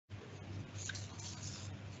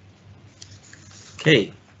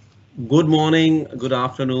Okay, good morning, good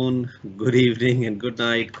afternoon, good evening, and good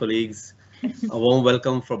night, colleagues. A warm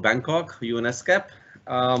welcome from Bangkok, ESCAP,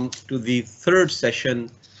 to the third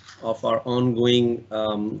session of our ongoing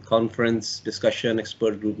conference discussion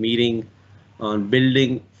expert group meeting on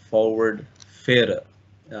building forward fairer.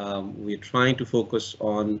 We're trying to focus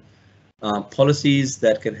on policies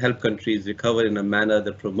that can help countries recover in a manner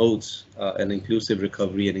that promotes an inclusive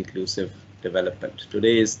recovery and inclusive development.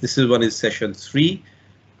 This is session 3,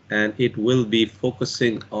 and it will be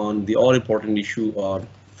focusing on the all-important issue on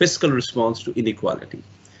fiscal response to inequality.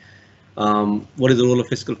 What is the role of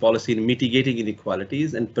fiscal policy in mitigating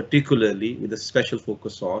inequalities, and particularly with a special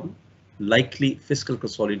focus on likely fiscal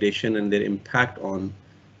consolidation and their impact on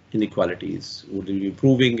inequalities? Would it be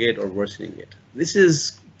improving it or worsening it? This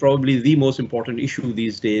is probably the most important issue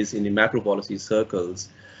these days in the macro policy circles,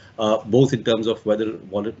 both in terms of whether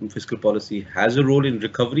fiscal policy has a role in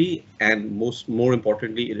recovery and more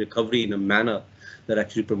importantly, in recovery in a manner that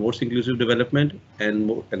actually promotes inclusive development,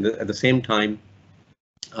 and at the same time,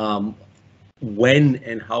 when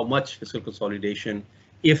and how much fiscal consolidation,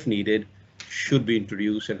 if needed, should be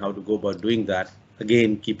introduced and how to go about doing that,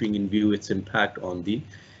 again, keeping in view its impact on the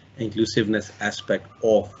inclusiveness aspect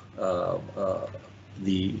of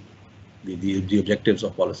the objectives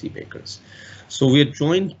of policymakers. So we are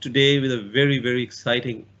joined today with a very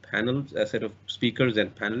exciting panel, a set of speakers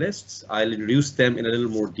and panelists. I'll introduce them in a little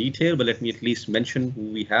more detail, but let me at least mention who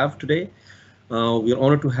we have today. We are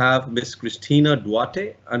honored to have Ms. Cristina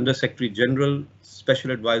Duarte, Under Secretary General,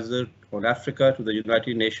 Special Advisor on Africa to the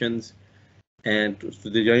United Nations and to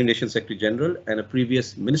the United Nations Secretary General, and a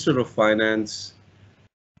previous Minister of Finance,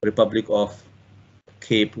 Republic of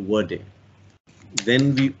Cape Verde.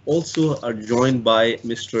 Then we also are joined by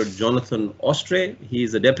Mr. Jonathan Ostre. He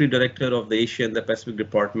is the Deputy Director of the Asia and the Pacific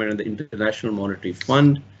Department in the International Monetary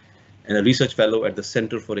Fund and a Research Fellow at the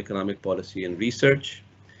Center for Economic Policy and Research.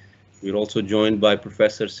 We're also joined by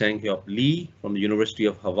Professor Sang-Hyop Lee from the University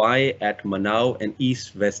of Hawaii at Manao and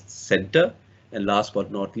East-West Center. And last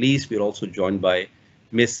but not least, we're also joined by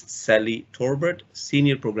Ms. Sally Torbert,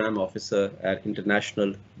 Senior Program Officer at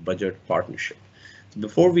International Budget Partnership.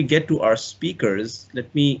 Before we get to our speakers,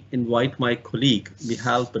 let me invite my colleague,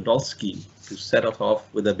 Michal Podolsky, to set us off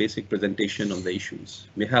with a basic presentation on the issues.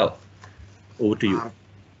 Michal, over to you.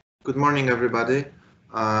 Good morning, everybody.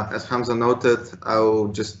 As Hamza noted, I'll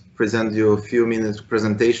just present you a few minutes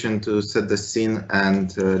presentation to set the scene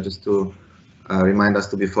and just to remind us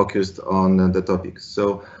to be focused on the topics.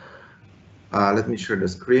 So let me share the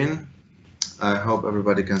screen. I hope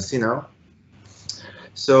everybody can see now.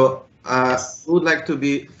 So we would like to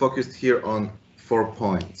be focused here on 4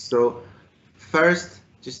 points. So first,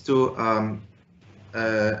 just to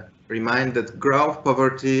remind that growth,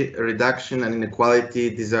 poverty, reduction, and inequality,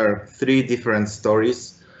 these are 3 different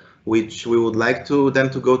stories, which we would like them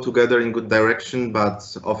to go together in good direction,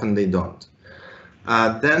 but often they don't.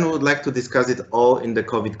 Then we would like to discuss it all in the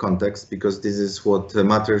COVID context, because this is what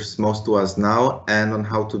matters most to us now, and on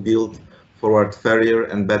how to build forward fairer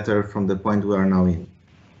and better from the point we are now in.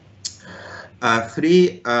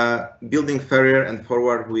 3, building fairer and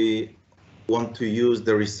forward, we want to use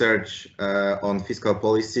the research on fiscal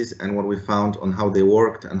policies and what we found on how they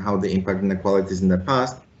worked and how they impact inequalities in the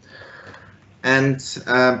past. And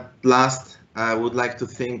last, I would like to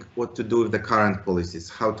think what to do with the current policies,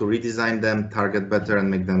 how to redesign them, target better,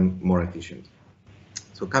 and make them more efficient.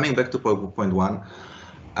 So coming back to point 1,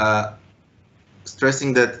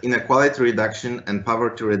 stressing that inequality reduction and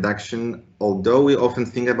poverty reduction, although we often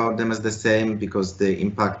think about them as the same because they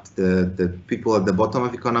impact the people at the bottom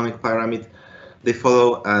of economic pyramid, they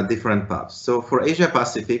follow different paths. So for Asia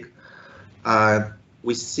Pacific,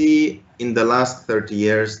 we see in the last 30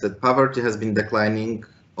 years that poverty has been declining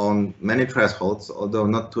on many thresholds, although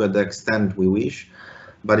not to the extent we wish,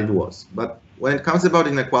 but it was. But when it comes about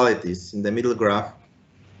inequalities in the middle graph,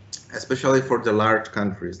 especially for the large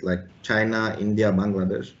countries like China, India,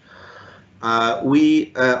 Bangladesh,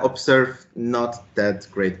 we observe not that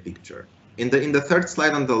great picture. In the third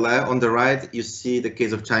slide on the right, you see the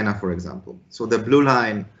case of China, for example. So the blue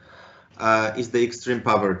line is the extreme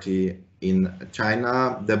poverty in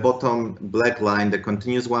China. The bottom black line, the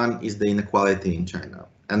continuous one, is the inequality in China.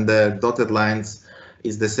 And the dotted lines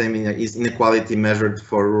is the same, is inequality measured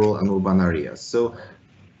for rural and urban areas. So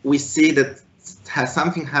we see that has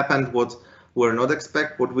something happened what we're not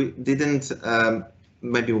expect, what we didn't,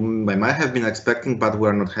 maybe we might have been expecting, but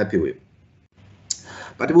we're not happy with.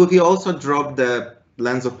 But we also drop the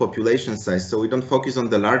lens of population size, so we don't focus on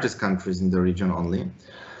the largest countries in the region only,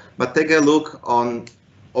 but take a look on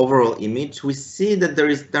overall image. We see that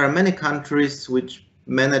there are many countries which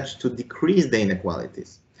managed to decrease the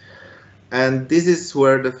inequalities. And this is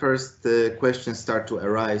where the first questions start to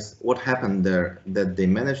arise. What happened there that they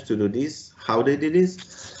managed to do this? How they did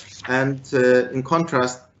this? And in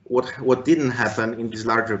contrast, what didn't happen in these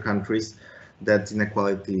larger countries that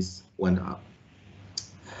inequalities went up.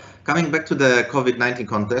 Coming back to the COVID-19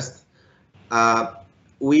 context,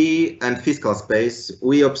 we and fiscal space,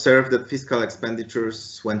 we observed that fiscal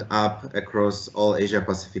expenditures went up across all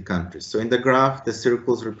Asia-Pacific countries. So in the graph, the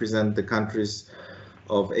circles represent the countries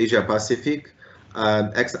of Asia-Pacific.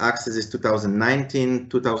 X-axis is 2019,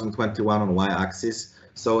 2021 on Y-axis.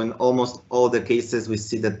 So in almost all the cases, we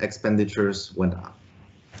see that expenditures went up.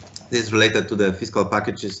 This is related to the fiscal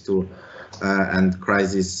packages and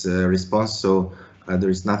crisis response. So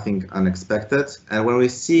there is nothing unexpected. And when we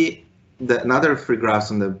see another three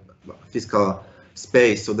graphs on the fiscal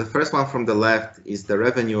space, so the first one from the left is the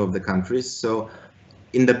revenue of the countries. So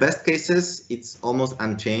in the best cases, it's almost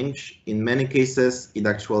unchanged. In many cases, it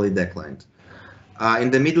actually declined.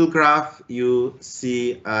 In the middle graph, you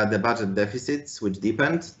see the budget deficits, which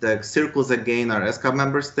deepened. The circles again are ESCAP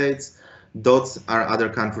member states. Dots are other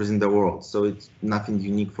countries in the world. So it's nothing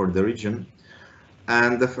unique for the region.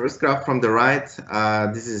 And the first graph from the right,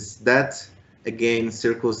 this is that. Again,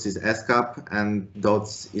 circles is ESCAP and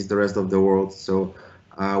dots is the rest of the world. So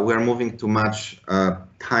we are moving to much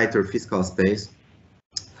tighter fiscal space.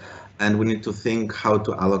 And we need to think how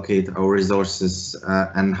to allocate our resources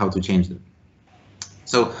and how to change them.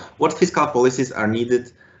 So what fiscal policies are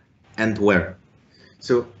needed and where?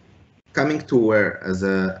 So coming to where as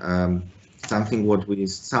a something what we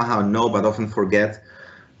somehow know but often forget.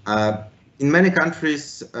 In many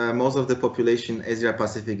countries, most of the population Asia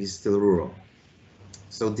Pacific is still rural.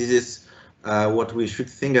 So this is what we should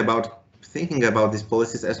think about, thinking about these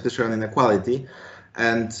policies, especially on inequality,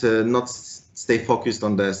 and not stay focused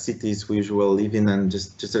on the cities we usually live in and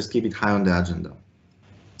just keep it high on the agenda.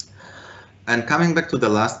 And coming back to the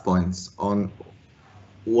last points on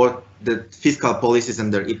what the fiscal policies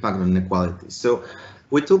and their impact on inequality. So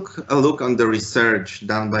we took a look on the research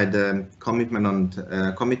done by the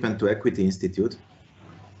Commitment to Equity Institute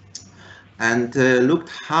and looked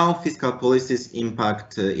how fiscal policies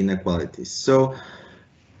impact inequalities. So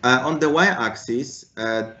on the y-axis,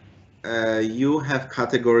 you have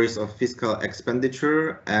categories of fiscal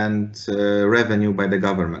expenditure and revenue by the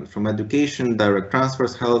government, from education, direct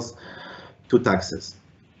transfers, health, to taxes.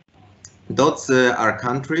 Dots are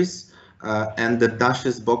countries, and the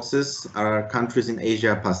dashes boxes are countries in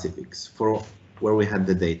Asia Pacific, for where we had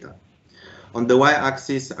the data. On the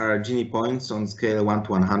y-axis are Gini points on scale 1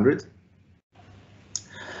 to 100.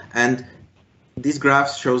 And this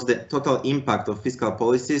graph shows the total impact of fiscal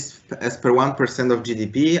policies as per 1% of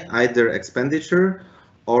GDP, either expenditure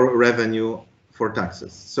or revenue for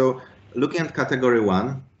taxes. So looking at category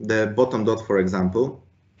 1, the bottom dot, for example,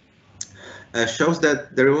 shows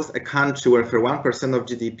that there was a country where for 1% of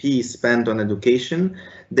GDP spent on education,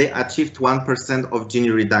 they achieved 1% of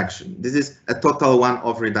Gini reduction. This is a total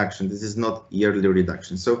one-off reduction. This is not yearly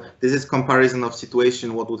reduction. So this is comparison of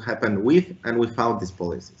situation, what would happen with and without these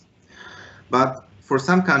policies. But for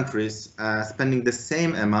some countries, spending the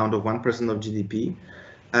same amount of 1% of GDP,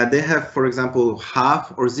 they have, for example,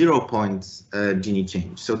 half or 0 points Gini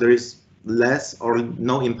change. So there is less or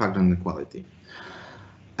no impact on inequality.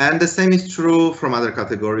 And the same is true from other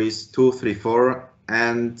categories, 2, 3, 4,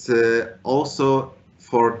 and also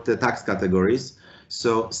for the tax categories.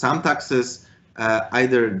 So some taxes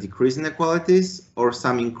either decrease inequalities or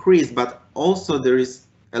some increase, but also there is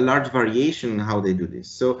a large variation in how they do this.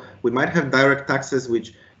 So we might have direct taxes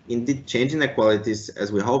which indeed change inequalities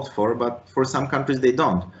as we hoped for, but for some countries they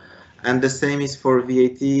don't. And the same is for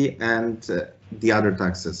VAT and the other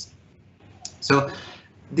taxes. So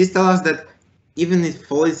this tells us that even if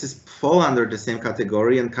policies fall under the same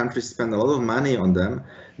category and countries spend a lot of money on them,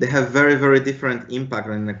 they have very, very different impact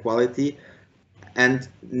on inequality and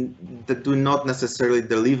that do not necessarily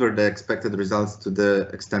deliver the expected results to the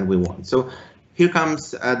extent we want. So here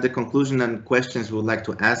comes the conclusion and questions we would like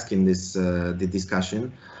to ask in this the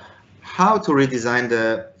discussion. How to redesign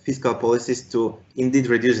the fiscal policies to indeed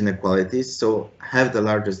reduce inequalities, so have the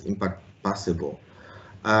largest impact possible.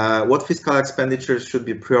 What fiscal expenditures should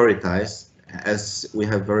be prioritized, as we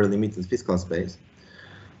have very limited fiscal space.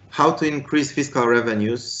 How to increase fiscal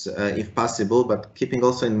revenues if possible, but keeping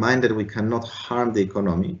also in mind that we cannot harm the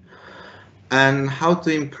economy. And how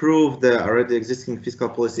to improve the already existing fiscal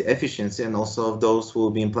policy efficiency and also of those who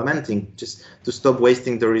will be implementing, just to stop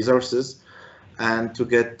wasting the resources and to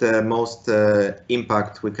get the most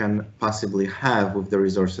impact we can possibly have with the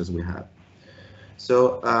resources we have.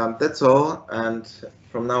 So that's all, and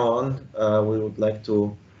from now on, we would like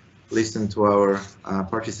to listen to our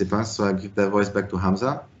participants. So I give the voice back to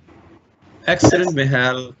Hamza. Excellent,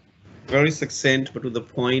 Mihal. Very succinct, but to the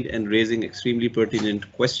point and raising extremely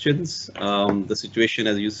pertinent questions. The situation,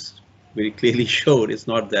 as you very clearly showed, is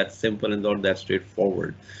not that simple and not that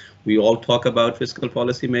straightforward. We all talk about fiscal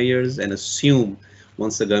policy measures and assume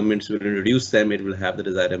once the governments will introduce them, it will have the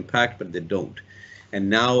desired impact, but they don't. And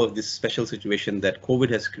now of this special situation that COVID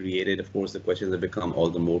has created, of course, the questions have become all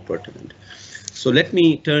the more pertinent. So let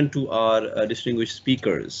me turn to our distinguished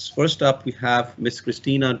speakers. First up, we have Ms.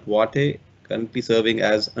 Christina Duarte, currently serving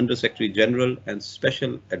as Under-Secretary General and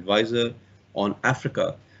Special Advisor on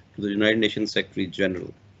Africa to the United Nations Secretary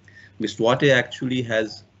General. Ms. Duarte actually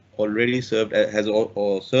has already served as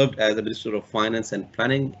the Minister of Finance and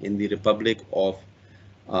Planning in the Republic of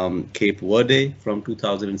Cape Verde from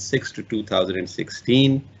 2006 to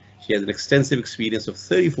 2016. She has an extensive experience of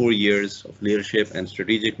 34 years of leadership and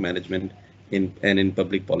strategic management in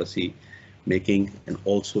public policy making and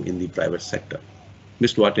also in the private sector.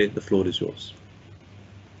 Ms. Duarte, the floor is yours.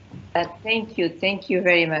 Thank you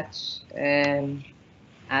very much,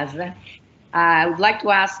 Azra. I would like to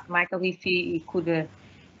ask Michael if he could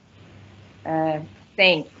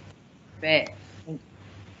thank.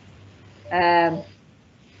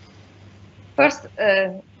 First,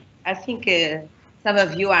 I think some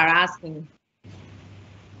of you are asking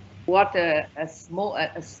what a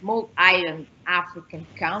small island African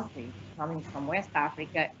country coming from West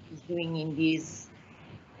Africa is doing in this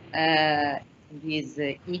EGM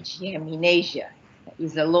in Asia.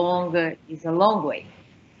 Is a long way.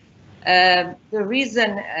 The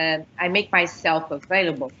reason I make myself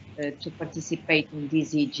available to participate in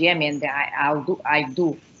this EGM, and I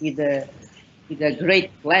do with a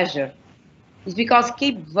great pleasure, is because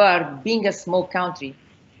Cape Verde, being a small country,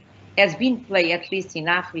 has been playing, at least in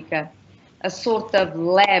Africa, a sort of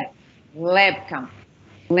lab country.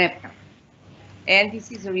 And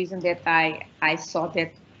this is the reason that I saw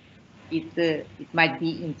that it might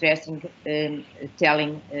be interesting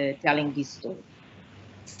telling this story.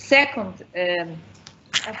 Second,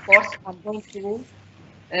 of course, I'm going to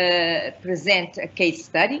present a case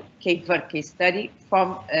study, Cape Verde case study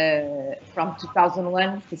from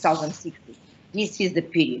 2001 to 2016. This is the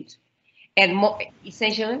period, and more,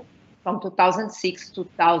 essentially from 2006 to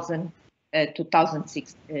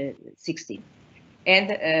 2016.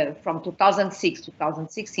 And from 2006 to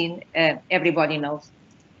 2016, everybody knows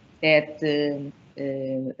that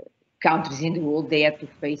countries in the world, they had to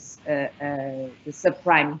face the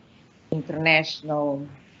subprime international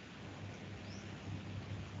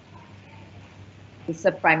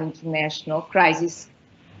crisis,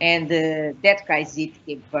 and that crisis hit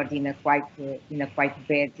Cape Verde in a quite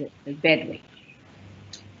bad way.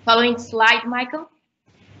 Following slide, Michael.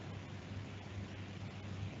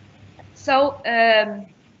 So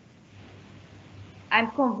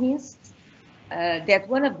I'm convinced that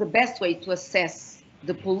one of the best ways to assess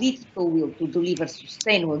the political will to deliver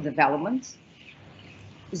sustainable development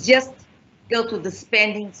is just go to the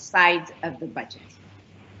spending side of the budget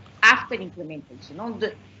after implementation,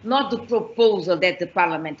 not the proposal that the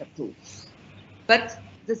parliament approves, but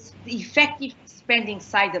the effective spending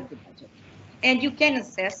side of the budget. And you can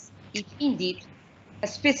assess if indeed a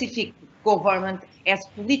specific government has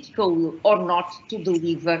political will or not to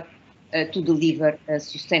deliver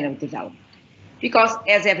sustainable development. Because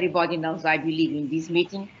as everybody knows, I believe in this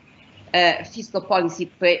meeting, fiscal policy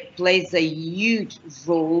plays a huge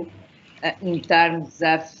role in terms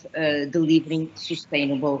of delivering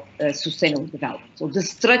sustainable development. So the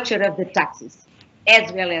structure of the taxes,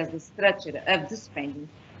 as well as the structure of the spending,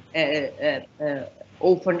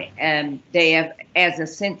 often they have as a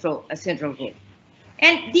central role.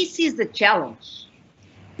 And this is the challenge,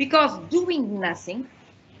 because doing nothing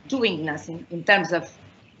in terms of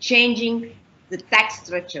changing the tax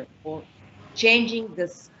structure or changing the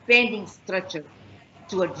spending structure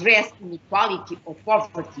to address inequality or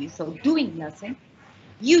poverty, so doing nothing,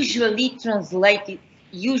 usually translates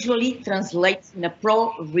in a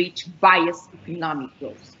pro-rich bias economic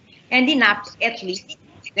growth. And in Africa, at least,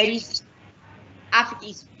 Africa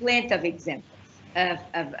is plenty of examples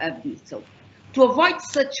of this. So to avoid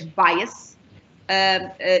such bias,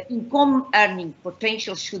 income earning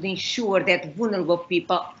potential should ensure that vulnerable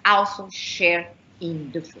people also share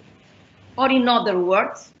in the fruit. Or in other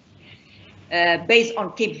words, based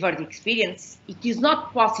on Cape Verde experience, it is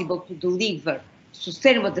not possible to deliver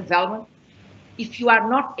sustainable development if you are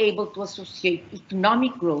not able to associate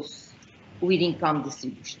economic growth with income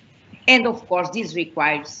distribution. And of course, this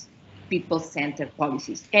requires people-centered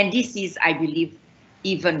policies. And this is, I believe,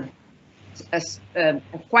 even a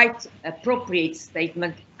quite appropriate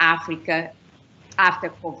statement, Africa after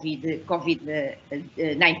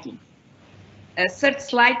COVID-19. Third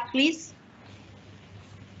slide, please.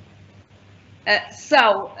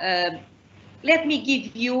 Let me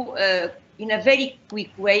give you, in a very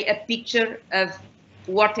quick way, a picture of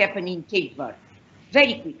what happened in Cape Verde.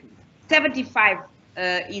 Very quickly. 75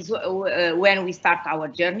 is when we start our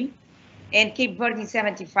journey. And Cape Verde in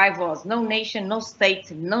 75 was no nation, no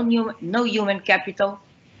state, no human capital.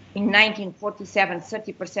 In 1947,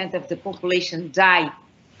 30% of the population died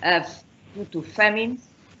due to famine.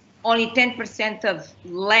 Only 10% of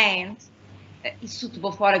land is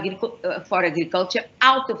suitable for agriculture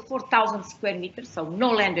out of 4,000 square meters, so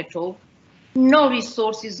no land at all, no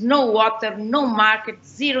resources, no water, no market,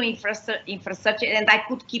 zero infrastructure, and I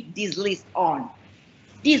could keep this list on.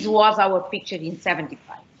 This was our picture in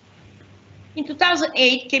 75. In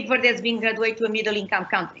 2008, Cape Verde has been graduated to a middle-income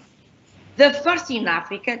country. The first in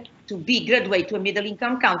Africa to be graduated to a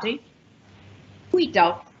middle-income country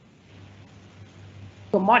without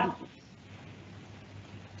commodities.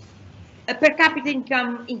 A per capita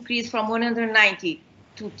income increased from 190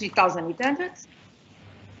 to 3,800.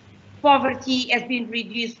 Poverty has been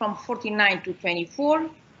reduced from 49 to 24.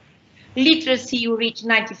 Literacy reached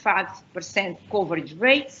 95% coverage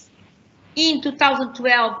rates. In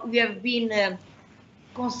 2012, we have been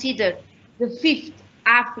considered the 5th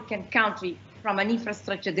African country from an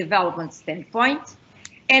infrastructure development standpoint,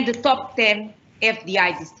 and the top 10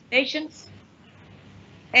 FDI destinations,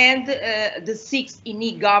 and the 6th in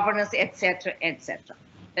e-governance, etc., etc.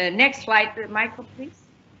 Next slide, Michael, please.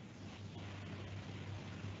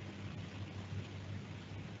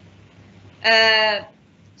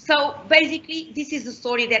 So basically, this is the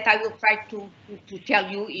story that I will try to tell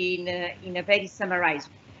you in a very summarized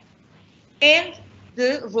way. And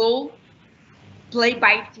the role played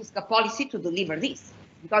by fiscal policy to deliver this,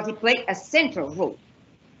 because it played a central role.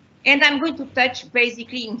 And I'm going to touch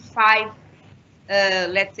basically in five,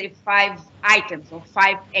 let's say 5 items or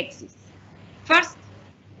 5 axes. First,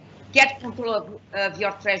 get control of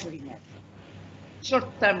your treasury net,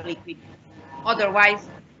 short-term liquidity. Otherwise,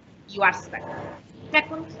 you are stuck.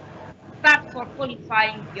 Second, start for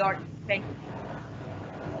qualifying your expenses.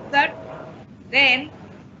 Third, then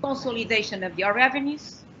consolidation of your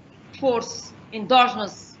revenues. Fourth,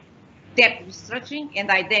 endogenous debt restructuring, and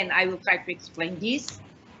I will try to explain this.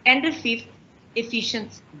 And the 5th,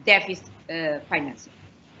 efficient deficit financing.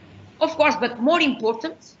 Of course, but more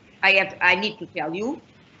important, I need to tell you,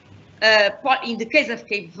 in the case of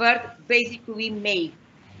Cape Verde, basically we made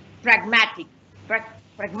pragmatism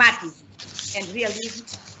and realism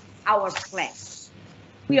our flag.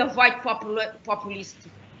 We avoid populist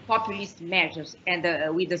measures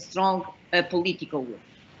and with a strong political will.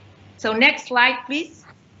 So next slide, please.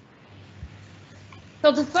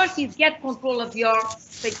 So the first is get control of your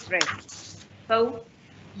state treasury. So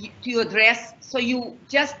you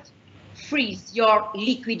just freeze your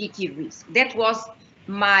liquidity risk. That was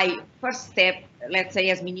my first step, let's say,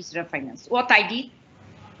 as Minister of Finance. What I did,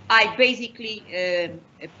 I basically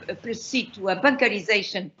proceed to a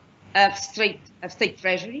bancarization of state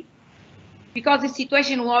treasury, because the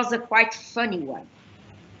situation was a quite funny one.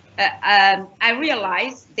 I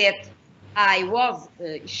realized that I was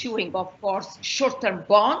issuing, of course, short-term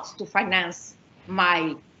bonds to finance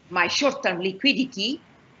my short-term liquidity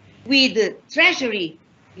with treasury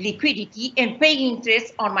liquidity and paying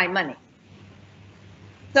interest on my money.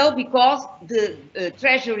 So because the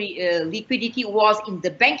treasury liquidity was in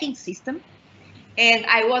the banking system and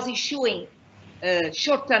I was issuing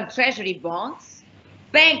short-term treasury bonds,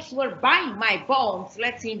 banks were buying my bonds,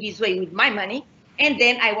 let's say in this way, with my money, and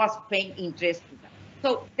then I was paying interest to them.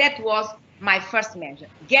 So that was my first measure,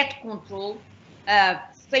 get control of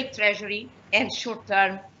state treasury and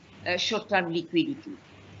short-term liquidity.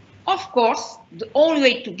 Of course, the only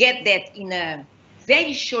way to get that in a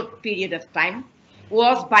very short period of time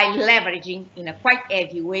was by leveraging in a quite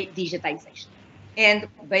heavy way digitization. And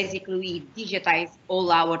basically we digitize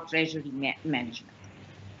all our treasury management.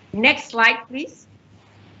 Next slide, please.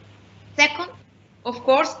 Second, of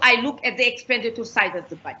course, I look at the expenditure side of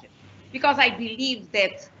the budget, because I believe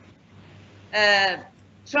that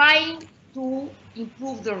trying to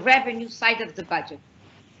improve the revenue side of the budget,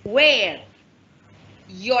 where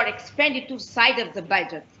your expenditure side of the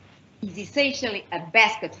budget is essentially a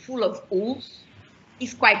basket full of holes,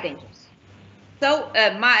 is quite dangerous. So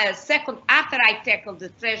my second, after I tackled the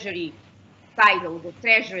treasury side or the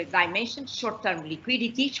treasury dimension, short-term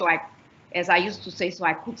liquidity, so as I used to say, so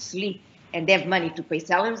I could sleep and have money to pay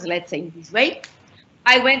salaries, let's say in this way,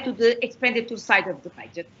 I went to the expenditure side of the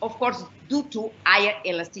budget, of course, due to higher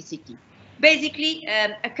elasticity. Basically,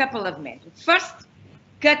 a couple of measures. First,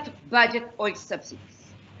 cut budget oil subsidies.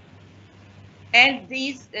 And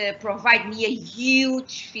these provide me a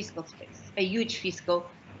huge fiscal space, a huge fiscal.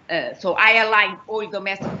 So I align oil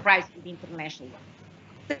domestic price with international one.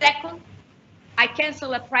 Second, I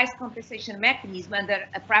cancel a price compensation mechanism under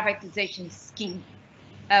a privatization scheme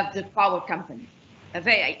of the power company.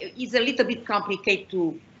 It's a little bit complicated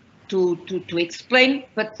to explain,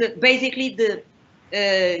 but basically the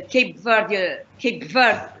Cape Verde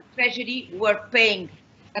Treasury were paying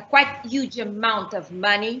a quite huge amount of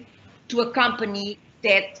money to a company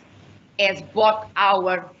that has bought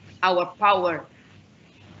our power,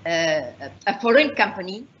 a foreign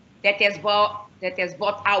company that has bought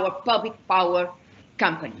our public power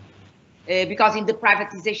company, because in the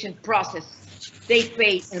privatization process they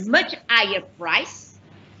pay a much higher price,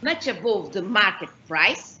 much above the market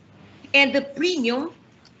price, and the premium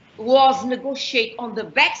was negotiated on the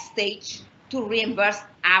backstage to reimburse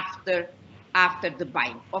after the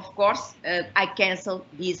buying. Of course, I canceled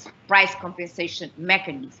this price compensation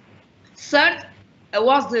mechanism. Third,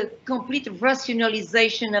 was the complete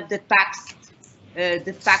rationalization of the tax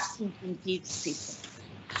incentive system.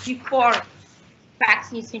 Before,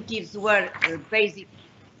 tax incentives were basically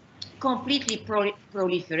completely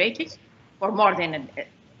proliferated for more than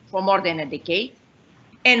a decade,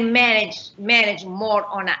 and manage more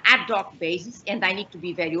on an ad hoc basis, and I need to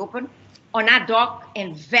be very open, on ad hoc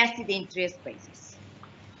and vested interest basis.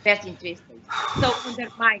 So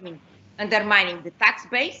undermining the tax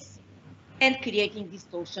base and creating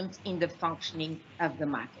distortions in the functioning of the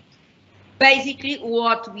market. Basically,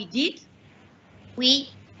 what we did, we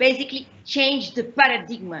basically changed the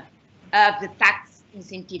paradigm of the tax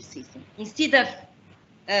incentive system. Instead of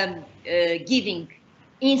giving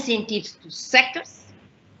incentives to sectors,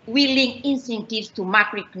 we link incentives to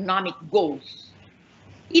macroeconomic goals.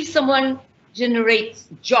 If someone generates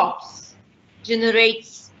jobs,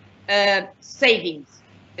 generates savings,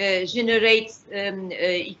 generates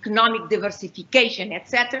economic diversification,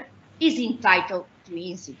 etc., is entitled to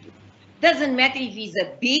incentive. Doesn't matter if it's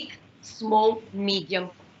a big, small, medium,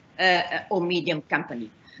 or medium company.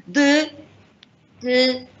 Believe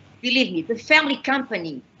me, the family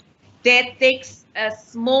company that takes a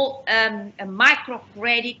small a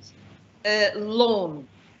microcredit loan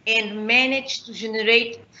and manage to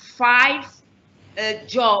generate 5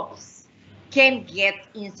 jobs can get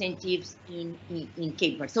incentives in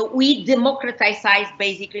Cape Verde. So we democratize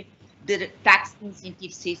basically the tax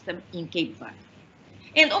incentive system in Cape Verde.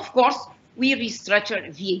 And of course, we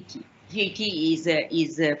restructure VAT. VAT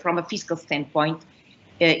is from a fiscal standpoint,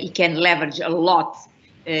 it can leverage a lot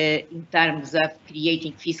in terms of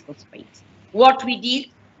creating fiscal space. What we did,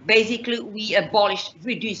 basically, we abolished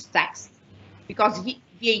reduced tax, because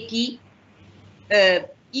VAT,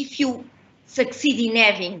 if you succeed in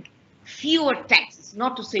having fewer taxes,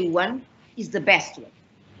 not to say one, is the best way.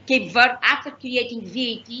 Cape Verde, after creating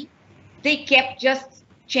VAT, they kept just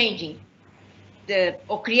changing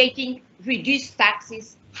or creating reduced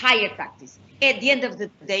taxes, higher taxes. At the end of the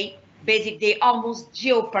day, basically, they almost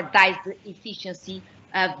jeopardized the efficiency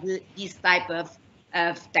of this type of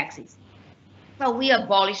taxes. So we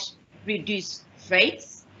abolished reduced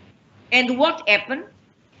rates. And what happened?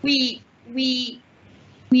 We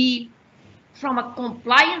from a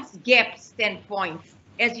compliance gap standpoint,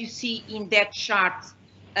 as you see in that chart,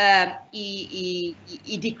 it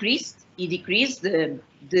decreased. The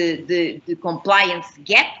compliance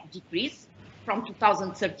gap decreased from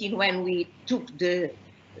 2013 when we took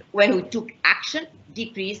action,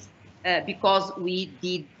 decreased because we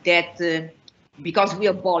did that, because we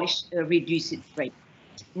abolished reduced rate.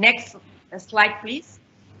 Next slide, please.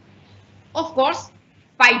 Of course,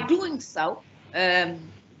 by doing so,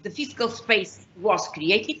 the fiscal space was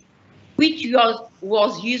created, which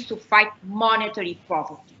was used to fight monetary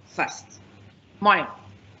poverty first.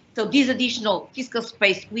 So this additional fiscal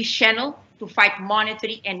space we channel to fight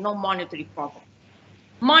monetary and non-monetary poverty.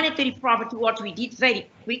 Monetary poverty, what we did very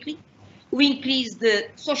quickly, we increased the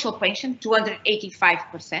social pension to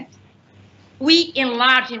 285%. We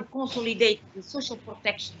enlarge and consolidate the social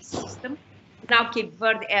protection system. Now Cape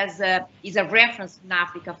Verde is a reference in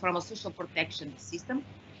Africa from a social protection system.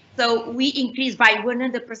 So we increased by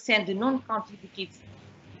 100% the non-contributive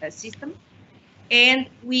system, and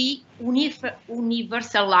we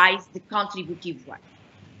universalize the contributive one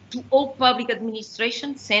to all public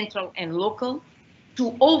administration, central and local, to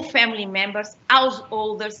all family members,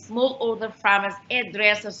 householders, smallholder farmers,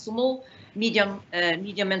 hairdressers, small, medium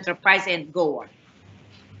enterprise, and go on.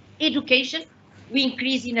 Education, we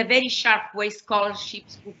increase in a very sharp way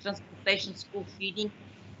scholarships, school transportation, school feeding,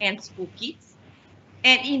 and school kits.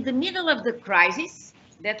 And in the middle of the crisis,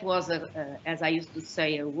 that was, as I used to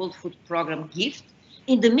say, a World Food Program gift.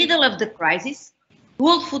 In the middle of the crisis,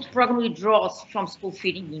 World Food Program withdraws from school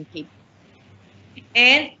feeding in Cape.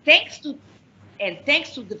 And thanks to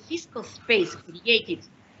the fiscal space created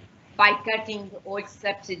by cutting oil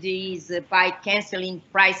subsidies, by canceling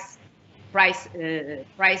price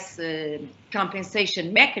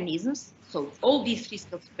compensation mechanisms, so all this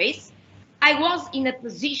fiscal space, I was in a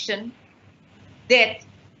position that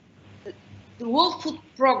the World Food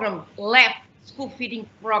Program left school feeding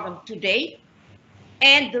program today,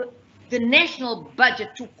 and the national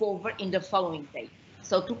budget took over in the following day.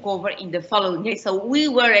 So we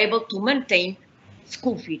were able to maintain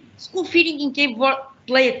school feeding. School feeding in Cape Verde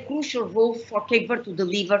play a crucial role for Cape Verde to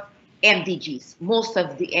deliver MDGs, most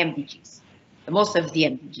of the MDGs.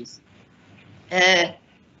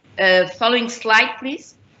 Following slide,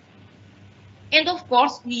 please. And of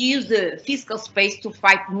course, we use the fiscal space to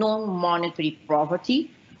fight non-monetary poverty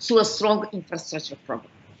through a strong infrastructure program.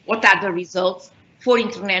 What are the results? 4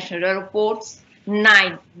 international airports,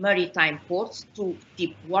 9 maritime ports, 2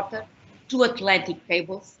 deep water, 2 Atlantic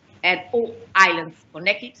cables, and all islands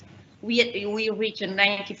connected. We reach a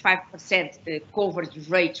 95% coverage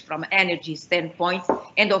rate from energy standpoint,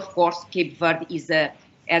 and of course, Cape Verde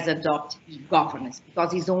has adopted e-governance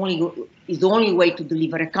because it's the only way to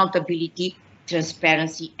deliver accountability,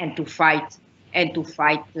 transparency, and to fight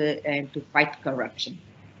corruption.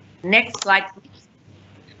 Next slide, please.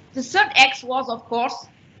 The third X was, of course,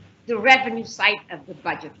 the revenue side of the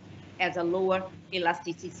budget, as a lower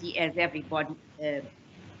elasticity, as everybody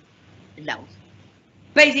knows.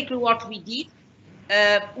 Basically, what we did,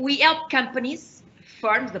 we helped companies,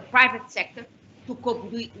 firms, the private sector, to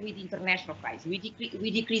cope with international crisis. We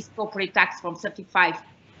decreased corporate tax from 35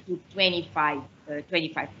 to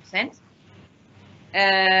 25%.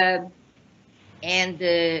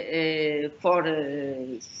 For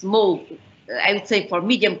small, I would say for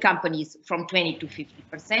medium companies, from 20 to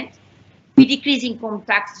 50%. We decrease income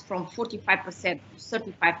tax from 45% to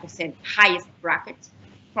 35% highest bracket,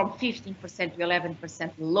 from 15% to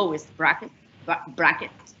 11% lowest bracket.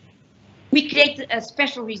 We create a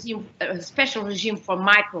special regime for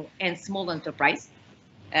micro and small enterprise,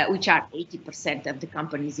 which are 80% of the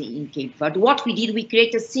companies in Cape Verde. What we did, we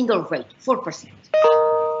create a single rate, 4%,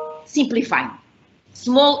 simplifying.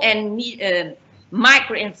 Small and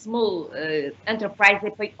micro and small enterprise,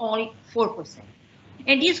 they pay only 4%.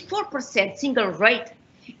 And this 4% single rate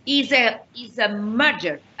is a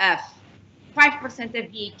merger of 5% of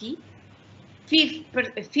VAT,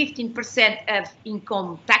 15% of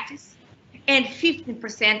income taxes, and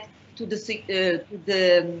 15% to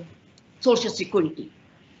the social security.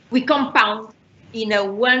 We compound in a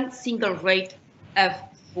one single rate of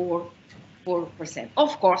 4%,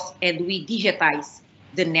 of course, and we digitize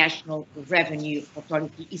the National Revenue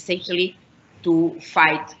Authority, essentially to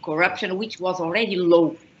fight corruption, which was already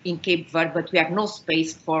low in Cape Verde, but we have no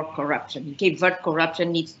space for corruption. In Cape Verde,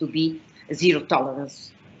 corruption needs to be zero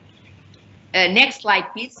tolerance. Next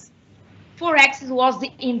slide, please. 4X was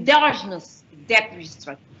the endogenous debt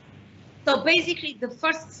restructuring. So basically, the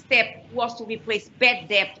first step was to replace bad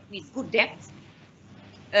debt with good debt.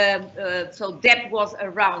 So debt was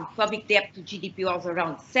around, public debt to GDP was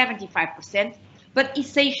around 75%, but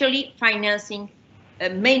essentially financing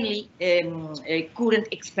mainly current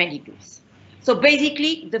expenditures. So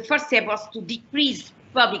basically, the first step was to decrease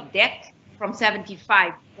public debt from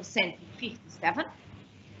 75% to 57%,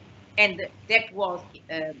 and that was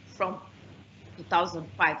from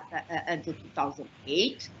 2005 until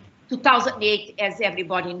 2008. 2008, as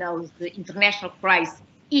everybody knows, the international crisis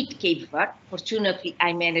hit Cape Verde. Fortunately,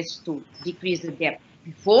 I managed to decrease the debt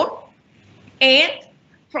before. And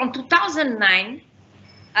from 2009,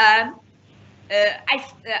 I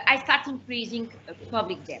started increasing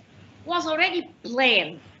public debt. Was already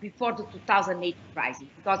planned before the 2008 crisis,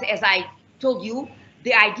 because as I told you,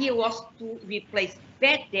 the idea was to replace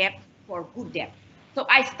bad debt for good debt. So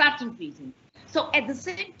I start increasing. So at the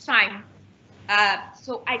same time,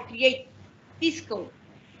 so I create fiscal,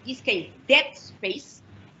 in this case, debt space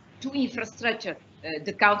to infrastructure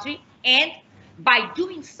the country. And by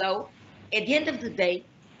doing so, at the end of the day,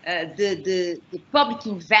 the public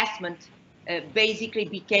investment basically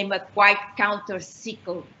became a quite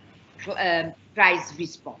counter-cyclical crisis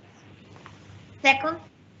response. Second,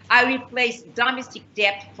 I replaced domestic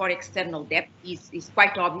debt for external debt. Is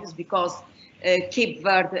quite obvious because Cape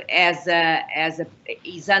Verde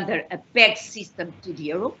is under a peg system to the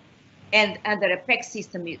euro, and under a peg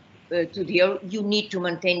system to the euro, you need to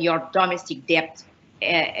maintain your domestic debt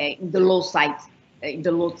in the low side,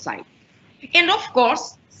 And of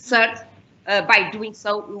course, third, by doing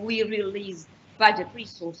so, we release budget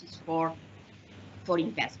resources for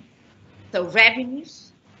investment. So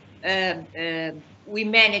revenues, we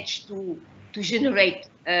managed to generate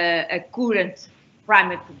a current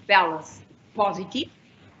primary balance positive,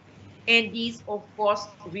 and these, of course,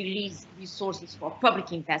 release resources for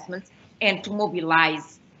public investments and to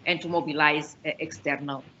mobilize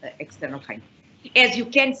external finance. As you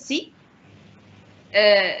can see,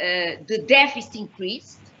 the deficit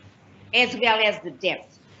increased as well as the debt.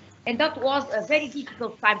 And that was a very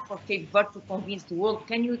difficult time for Cape Verde to convince the world.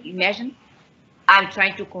 Can you imagine? I'm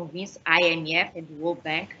trying to convince IMF and the World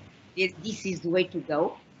Bank that this is the way to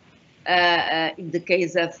go in the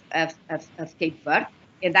case of Cape Verde.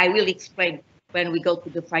 And I will explain when we go to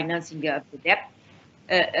the financing of the debt.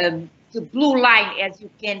 The blue line, as you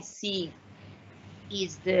can see,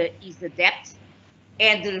 is the debt,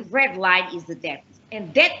 and the red line is the debt.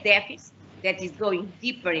 And that deficit that is going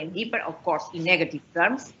deeper and deeper, of course, in negative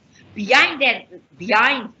terms. Behind that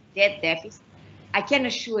deficit, I can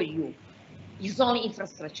assure you, is only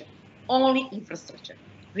infrastructure. Only infrastructure.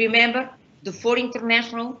 Remember the 4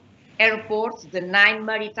 international airports, the 9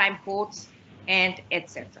 maritime ports, and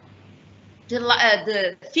etc.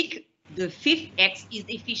 The fifth X is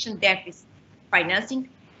efficient deficit financing.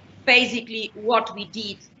 Basically, what we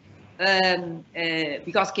did,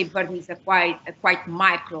 because Cape Verde is a quite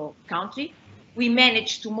micro country, we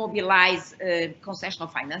managed to mobilize concessional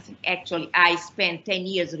financing. Actually, I spent 10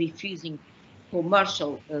 years refusing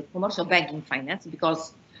commercial banking financing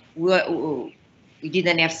because we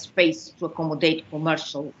didn't have space to accommodate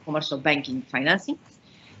commercial banking financing.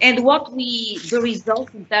 And the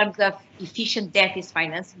result in terms of efficient deficit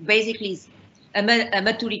financing basically is a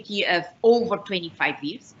maturity of over 25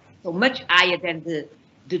 years, so much higher than the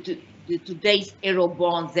today's euro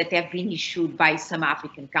bonds that have been issued by some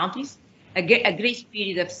African countries. A grace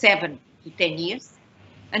period of 7 to 10 years,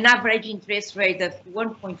 an average interest rate of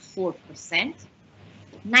 1.4%,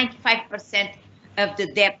 95% of the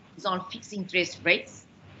debt is on fixed interest rates,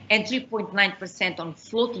 and 3.9% on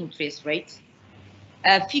floating interest rates.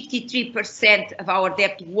 53% of our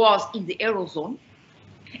debt was in the eurozone,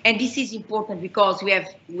 and this is important because we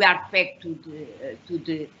are pegged to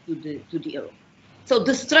the euro. So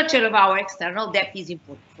the structure of our external debt is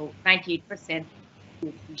important. So 98%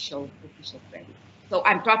 official credit. So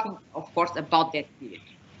I'm talking, of course, about that period.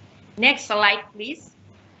 Next slide, please.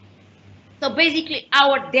 So basically,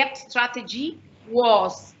 our debt strategy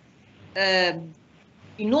was,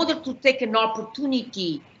 in order to take an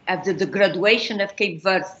opportunity of the graduation of Cape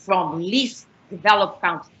Verde from least developed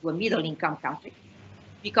country to a middle-income country,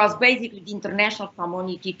 because basically the international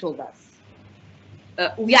community told us,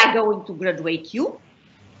 we are going to graduate you.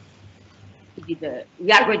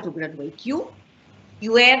 We are going to graduate you.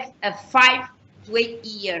 You have a 5 to 8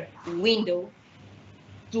 year window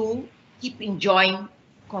to keep enjoying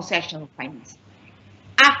concessional financing.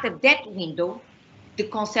 After that window, the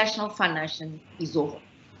concessional financing is over.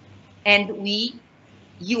 And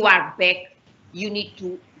you are back, you need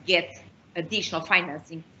to get additional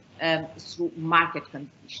financing through market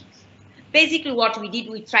conditions. Basically what we did,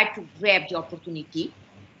 we tried to grab the opportunity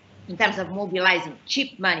in terms of mobilizing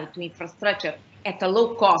cheap money to infrastructure at a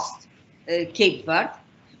low cost Cape Verde,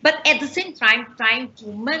 but at the same time trying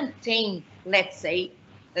to maintain, let's say,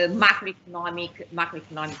 macroeconomic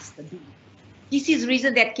stability. This is the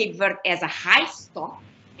reason that Cape Verde has a high stock,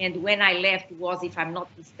 and when I left was, if I'm not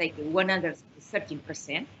mistaken,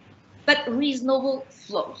 113%, but reasonable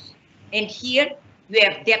flows. And here we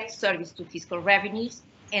have debt service to fiscal revenues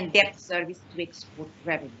and debt service to export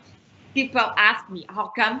revenues. People ask me, how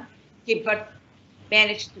come Cape Verde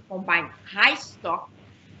managed to combine high stock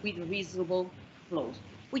with reasonable flows?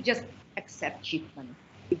 We just accept cheap money.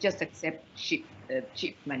 We just accept cheap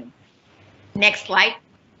money. Next slide.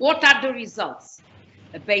 What are the results?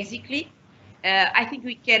 Basically, I think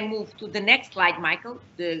we can move to the next slide, Michael,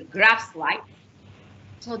 the graph slide.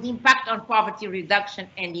 So the impact on poverty reduction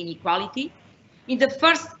and inequality. In the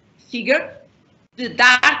first figure, the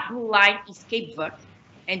dark blue line is Cape Verde,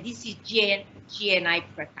 and this is GNI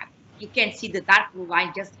per capita. You can see the dark blue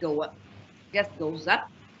line just goes up.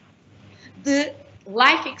 The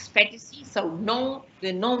life expectancy, so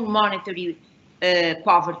the non-monetary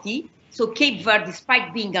poverty. So Cape Verde,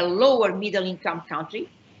 despite being a lower middle income country,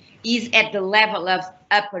 is at the level of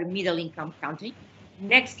upper middle income country.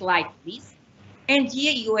 Next slide, please. And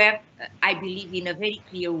here you have, I believe, in a very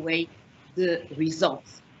clear way, the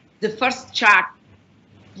results. The first chart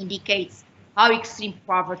indicates how extreme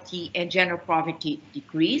poverty and general poverty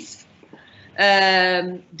decrease.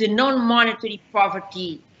 The non-monetary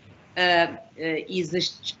poverty is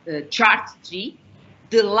the chart 3.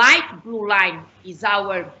 The light blue line is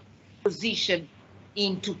our position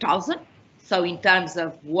in 2000. So in terms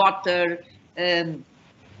of water,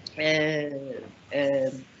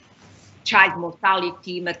 child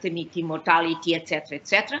mortality, maternity mortality, etc.,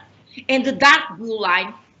 etc. And the dark blue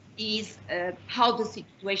line is how the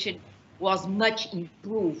situation was much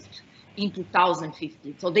improved in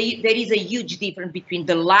 2015. So there is a huge difference between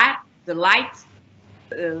the light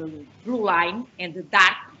blue line and the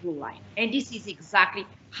dark blue line. And this is exactly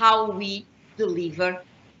how we deliver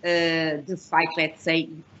the fight, let's say,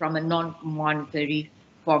 from a non-monetary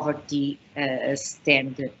poverty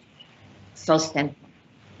standpoint.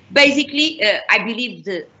 Basically, I believe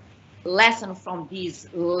the lesson from this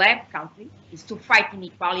lab country is to fight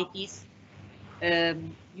inequalities.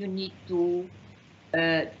 You need to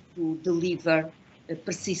deliver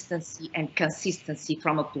persistency and consistency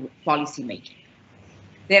from a policy making.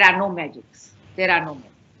 There are no magics. There are no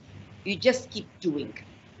magic. You just keep doing,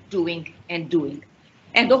 and doing.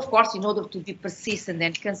 And of course, in order to be persistent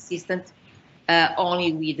and consistent,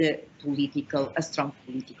 only with a strong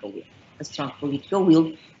political will. A strong political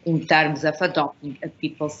will in terms of adopting a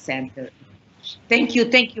people-centered approach. Thank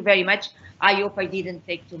you very much. I hope I didn't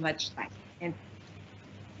take too much time. And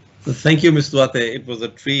thank you, Ms. Duarte. It was a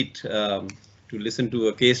treat to listen to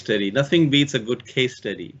a case study. Nothing beats a good case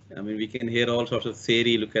study. I mean, we can hear all sorts of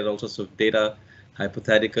theory, look at all sorts of data,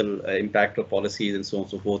 hypothetical impact of policies and so on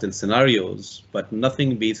and so forth in scenarios, but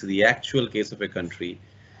nothing beats the actual case of a country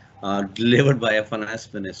delivered by a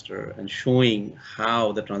finance minister and showing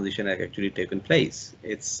how the transition has actually taken place.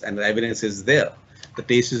 And the evidence is there. The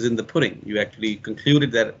taste is in the pudding. You actually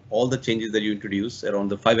concluded that all the changes that you introduced around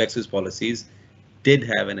the 5-axis policies did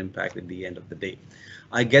have an impact at the end of the day.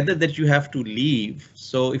 I gather that you have to leave,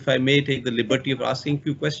 so if I may take the liberty of asking a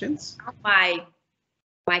few questions.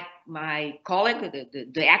 My colleague,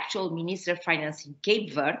 the actual Minister of Finance in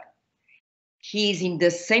Cape Verde, he is in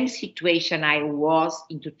the same situation I was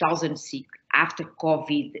in 2006 after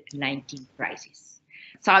COVID-19 crisis.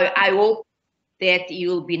 So I hope that he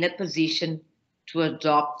will be in a position to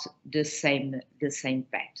adopt the same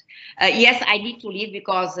path. Yes, I need to leave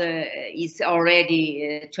because it's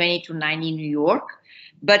already 20 to 9 in New York.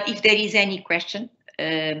 But if there is any question,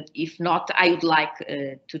 if not, I would like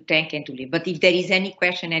to thank and to leave. But if there is any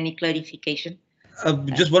question, any clarification.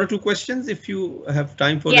 Just 1 or 2 questions, if you have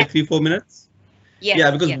time for yes. like 3-4 minutes. Yes,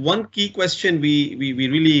 yeah, because yes. one key question we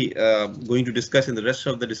really going to discuss in the rest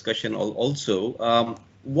of the discussion also,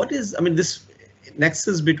 what is, I mean, this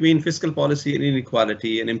nexus between fiscal policy and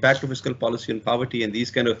inequality and impact of fiscal policy on poverty and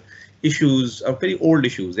these kind of issues are very old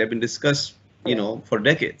issues. They've been discussed, you know, for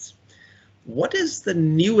decades. What is the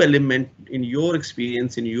new element in your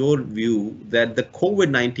experience, in your view, that the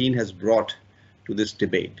COVID-19 has brought to this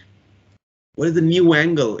debate? What is the new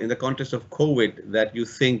angle in the context of COVID that you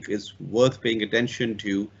think is worth paying attention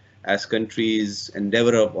to as countries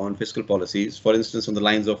endeavor upon fiscal policies, for instance, on the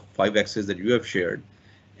lines of 5 axes that you have shared?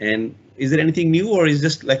 And is there anything new, or is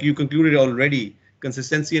just like you concluded already,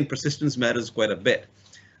 consistency and persistence matters quite a bit?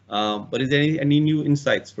 But is there any new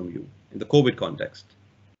insights from you in the COVID context?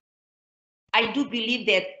 I do believe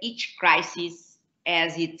that each crisis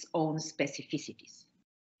has its own specificities,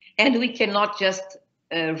 and we cannot just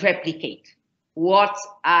replicate what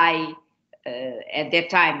at that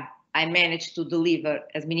time I managed to deliver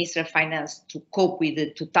as Minister of Finance to cope with the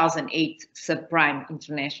 2008 subprime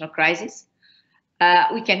international crisis.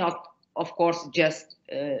 We cannot, of course, just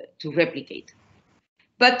to replicate.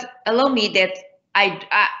 But allow me that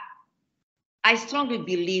I strongly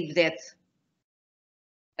believe that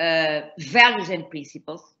values and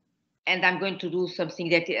principles, and I'm going to do something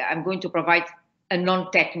that I'm going to provide a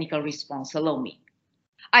non-technical response, allow me.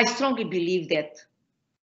 I strongly believe that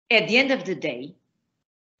at the end of the day,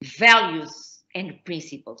 values and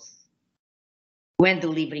principles, when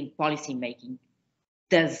delivering policy making,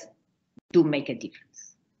 do make a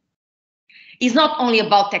difference. It's not only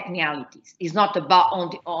about technicalities. It's not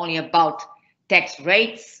about only about tax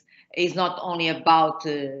rates. It's not only about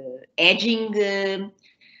hedging,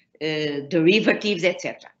 derivatives,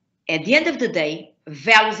 etc. At the end of the day,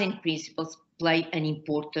 values and principles play an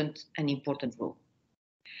important role.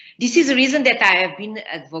 This is the reason that I have been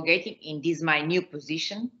advocating in this my new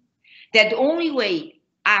position, that the only way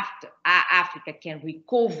after Africa can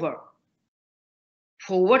recover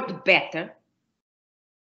forward better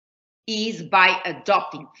is by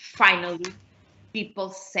adopting finally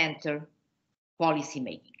people-centered policy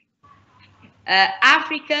making.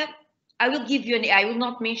 Africa, I will give you I will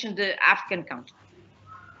not mention the African country.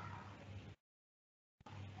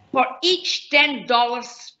 For each $10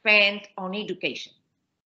 spent on education,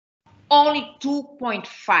 only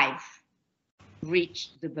 2.5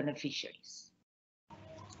 reach the beneficiaries.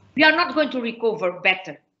 We are not going to recover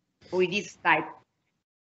better with this type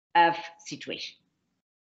of situation.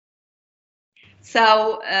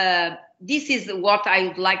 So this is what I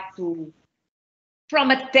would like to,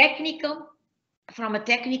 from a technical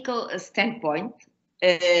standpoint.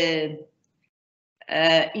 Again,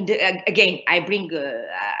 I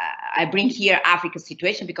bring here Africa's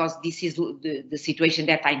situation because this is the situation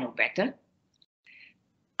that I know better.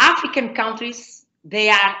 African countries, they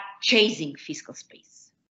are chasing fiscal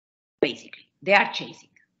space, basically. They are chasing.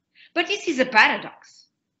 But this is a paradox.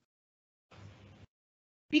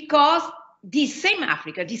 Because this same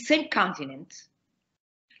Africa, this same continent,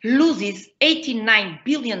 loses $89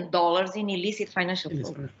 billion in illicit financial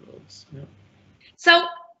flows. Yeah. So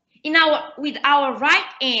with our right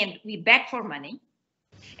hand, we beg for money.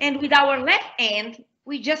 And with our left hand,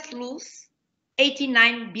 we just lose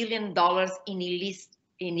 $89 billion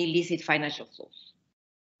in illicit financial flows.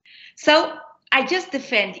 So I just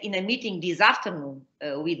defend in a meeting this afternoon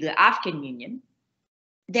with the African Union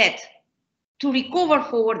that to recover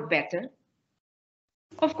forward better,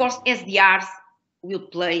 of course, SDRs will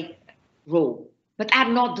play a role, but are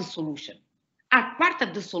not the solution. Are part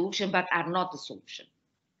of the solution, but are not the solution.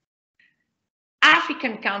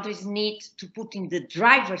 African countries need to put in the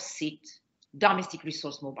driver's seat domestic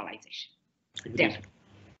resource mobilization. Definitely.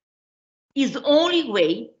 Is the only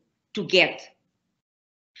way to get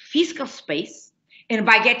fiscal space, and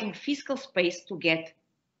by getting fiscal space to get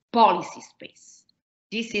policy space.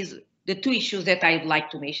 This is the two issues that I would like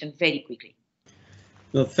to mention very quickly.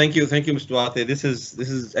 No, thank you, Mr. Duarte. This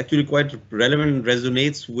is actually quite relevant and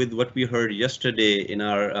resonates with what we heard yesterday in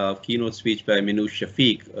our keynote speech by Minouche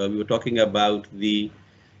Shafiq. We were talking about the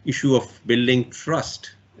issue of building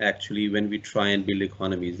trust, actually, when we try and build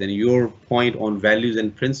economies. And your point on values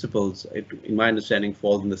and principles, in my understanding,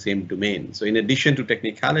 falls in the same domain. So in addition to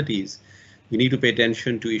technicalities, we need to pay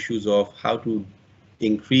attention to issues of how to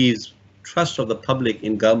increase trust of the public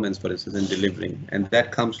in governments, for instance, in delivering. And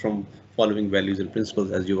that comes from following values and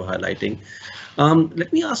principles, as you were highlighting.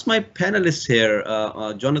 Let me ask my panelists here,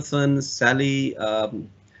 Jonathan, Sally,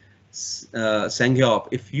 Sangyop,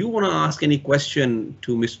 if you want to ask any question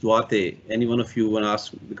to Ms. Duarte, any one of you want to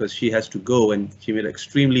ask, because she has to go and she made an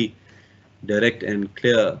extremely direct and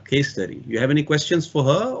clear case study. You have any questions for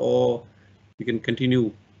her, or you can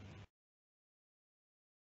continue?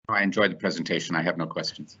 I enjoyed the presentation. I have no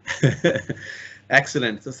questions.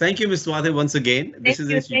 Excellent. So thank you, Ms. Duarte, once again. This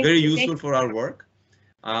is very useful for our work.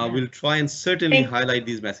 We'll try and certainly highlight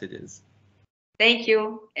these messages. Thank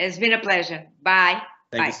you. It's been a pleasure. Bye.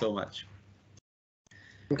 Thank you so much.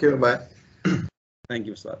 Thank you. Bye. Thank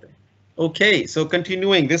you, Ms. Duarte. Okay, so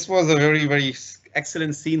continuing, this was a very, very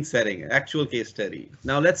excellent scene setting, actual case study.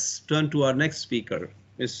 Now let's turn to our next speaker,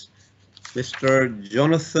 Mr.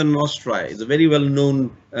 Jonathan Ostrai. Is a very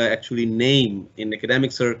well-known actually name in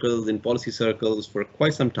academic circles, in policy circles for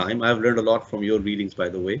quite some time. I've learned a lot from your readings, by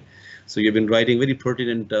the way. So you've been writing very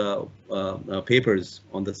pertinent papers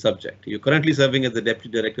on the subject. You're currently serving as the Deputy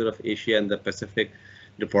Director of Asia and the Pacific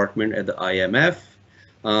Department at the IMF.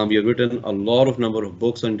 You've written a number of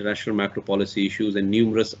books on international macro policy issues and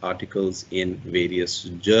numerous articles in various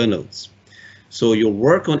journals. So your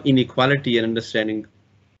work on inequality and understanding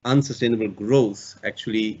unsustainable growth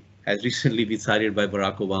actually has recently been cited by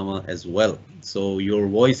Barack Obama as well. So your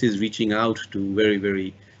voice is reaching out to very,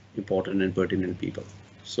 very important and pertinent people.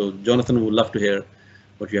 So Jonathan, would love to hear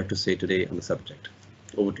what you have to say today on the subject.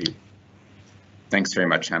 Over to you. Thanks very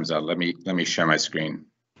much, Hamza. Let me share my screen.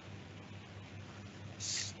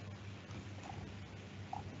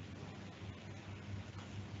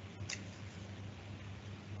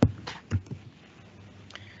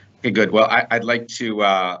 Okay, good. Well, I'd like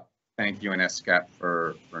to thank you and ESCAP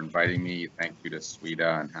for inviting me. Thank you to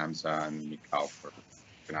Swida and Hamza and Mikhail for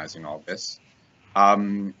organizing all this.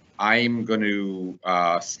 I'm going to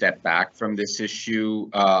step back from this issue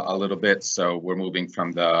a little bit. So we're moving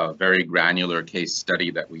from the very granular case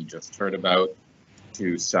study that we just heard about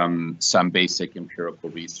to some basic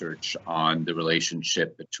empirical research on the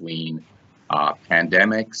relationship between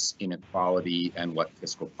pandemics, inequality, and what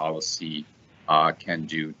fiscal policy can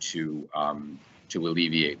do to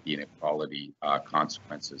alleviate the inequality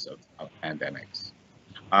consequences of pandemics.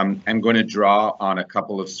 I'm going to draw on a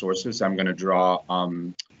couple of sources. I'm going to draw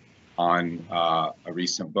on a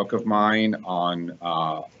recent book of mine on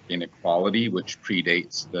inequality, which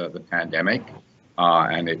predates the pandemic,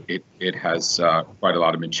 and it has quite a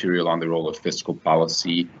lot of material on the role of fiscal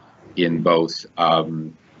policy in both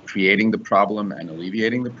creating the problem and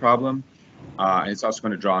alleviating the problem. And it's also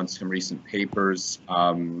going to draw on some recent papers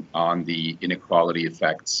on the inequality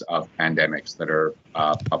effects of pandemics that are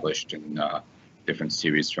published in different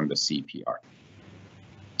series from the CPR.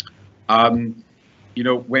 You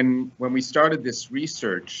know, when we started this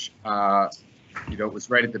research, you know, it was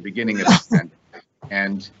right at the beginning of the pandemic,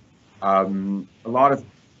 and a lot of,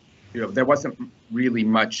 you know, there wasn't really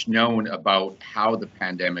much known about how the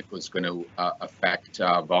pandemic was going to affect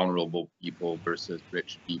vulnerable people versus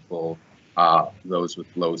rich people, those with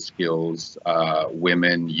low skills,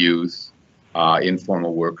 women, youth,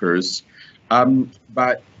 informal workers.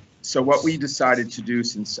 But so what we decided to do,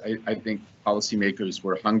 since I think policymakers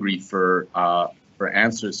were hungry for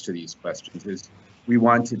answers to these questions, is we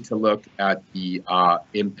wanted to look at the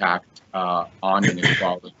impact on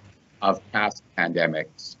inequality of past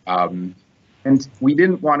pandemics. And we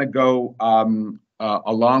didn't want to go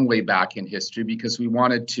a long way back in history, because we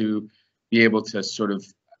wanted to be able to sort of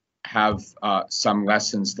have some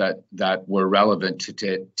lessons that were relevant to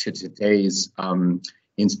today's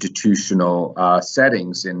institutional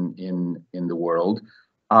settings in the world.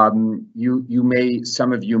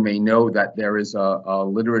 Some of you may know that there is a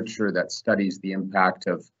literature that studies the impact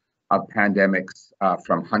of pandemics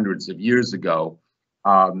from hundreds of years ago,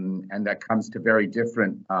 and that comes to very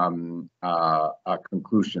different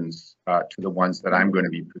conclusions to the ones that I'm going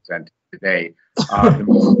to be presenting today. The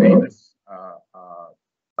most famous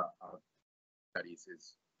studies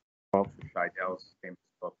is Walter Scheidel's famous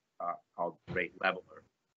book called Great Leveler,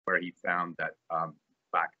 where he found that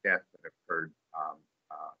Black Death that occurred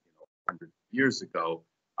hundreds of years ago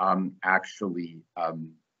actually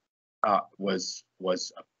was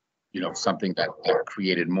something that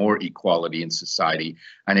created more equality in society,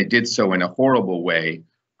 and it did so in a horrible way,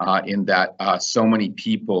 in that so many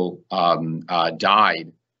people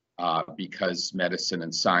died because medicine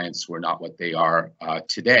and science were not what they are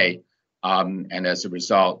today. And as a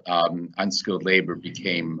result, unskilled labor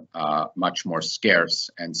became much more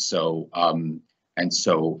scarce, and so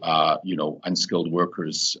unskilled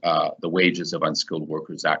workers, the wages of unskilled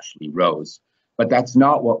workers actually rose. But that's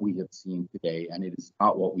not what we have seen today, and it is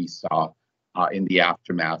not what we saw in the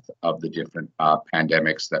aftermath of the different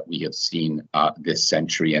pandemics that we have seen this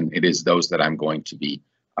century, and it is those that I'm going to be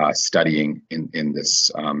studying in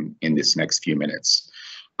this next few minutes.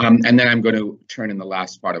 And then I'm going to turn in the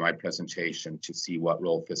last part of my presentation to see what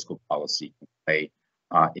role fiscal policy can play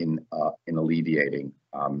in alleviating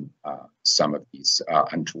some of these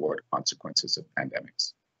untoward consequences of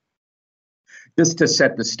pandemics. Just to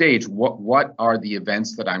set the stage, what are the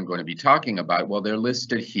events that I'm going to be talking about? Well, they're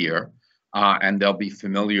listed here, and they'll be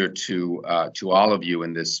familiar to all of you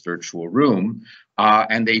in this virtual room.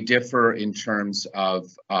 And they differ in terms of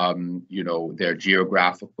their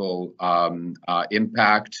geographical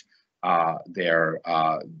impact, their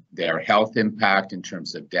health impact in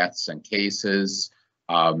terms of deaths and cases,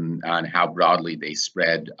 and how broadly they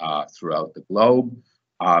spread throughout the globe.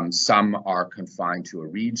 Some are confined to a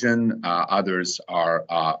region, others are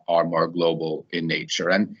more global in nature,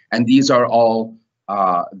 and these are all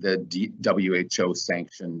the WHO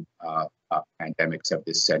sanctioned pandemics of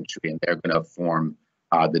this century, and they're going to form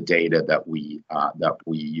the data that we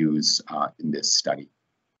use in this study.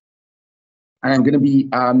 And I'm going to be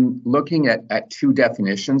looking at two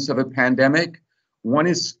definitions of a pandemic. One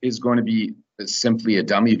is going to be simply a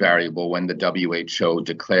dummy variable when the WHO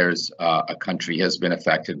declares a country has been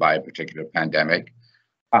affected by a particular pandemic.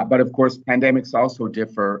 But of course, pandemics also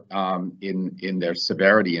differ in their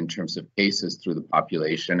severity in terms of cases through the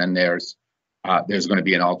population, and there's going to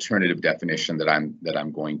be an alternative definition that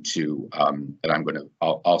I'm going to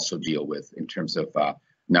also deal with in terms of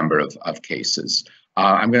number of cases.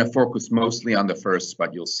 I'm going to focus mostly on the first,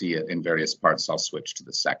 but you'll see it in various parts. I'll switch to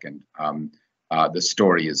the second. The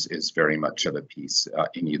story is very much of a piece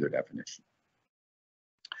in either definition.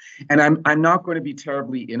 And I'm not going to be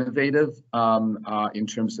terribly innovative in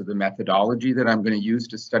terms of the methodology that I'm going to use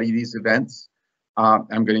to study these events.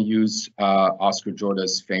 I'm going to use Oscar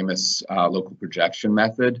Jorda's famous local projection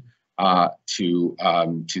method to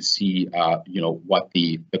see what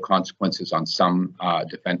the consequences on some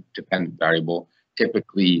dependent variable,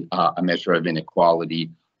 typically a measure of inequality,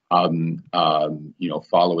 following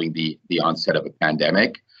the onset of a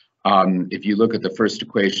pandemic. If you look at the first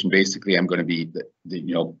equation, basically I'm going to be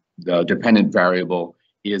the dependent variable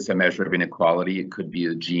is a measure of inequality. It could be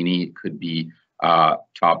a Gini, it could be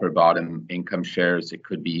top or bottom income shares, it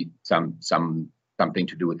could be something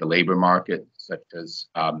to do with the labor market, such as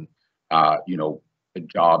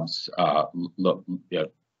jobs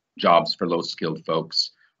for low skilled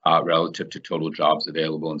folks relative to total jobs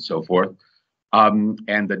available and so forth. And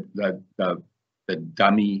the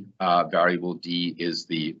dummy variable D is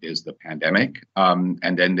the pandemic,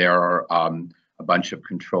 and then there are a bunch of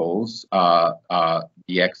controls.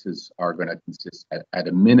 The X's are going to consist at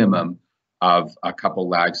a minimum of a couple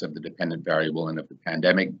lags of the dependent variable and of the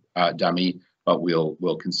pandemic dummy, but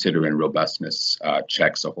we'll consider in robustness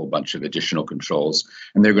checks a whole bunch of additional controls,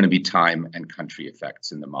 and they're going to be time and country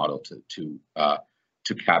effects in the model to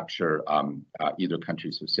capture either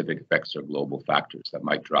country-specific effects or global factors that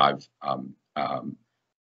might drive,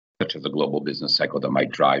 such as the global business cycle, that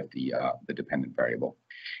might drive the dependent variable.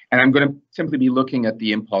 And I'm going to simply be looking at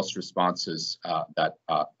the impulse responses that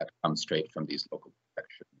come straight from these local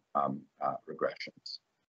protection regressions.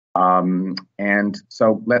 And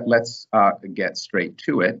so let's get straight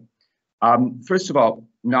to it. First of all,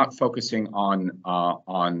 not focusing on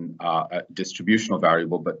a distributional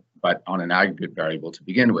variable, but on an aggregate variable to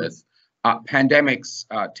begin with. Pandemics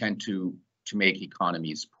tend to make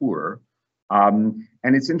economies poorer, and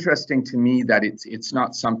it's interesting to me that it's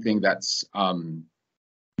not something that's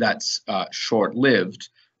short-lived.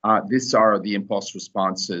 These are the impulse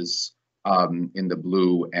responses in the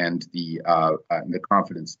blue and the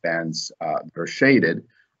confidence bands that are shaded,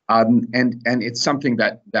 and it's something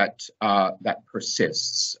that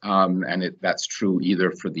persists, and that's true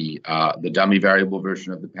either for the dummy variable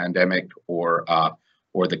version of the pandemic or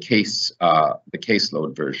the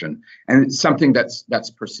caseload version, and it's something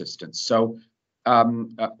that's persistent. So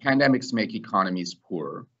pandemics make economies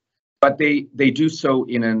poorer, but they do so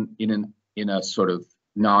in a sort of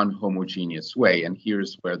non-homogeneous way, and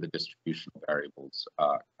here's where the distributional variables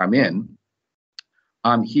come in.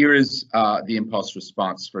 Here is the impulse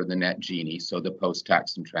response for the net Gini, so the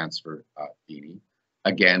post-tax and transfer Gini.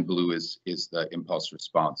 Again, blue is the impulse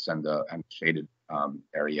response, and the shaded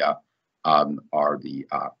area are the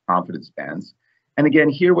confidence bands. And again,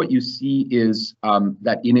 here what you see is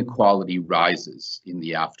that inequality rises in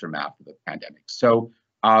the aftermath of the pandemic. So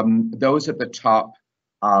those at the top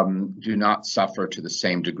do not suffer to the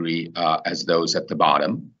same degree as those at the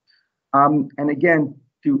bottom. And again,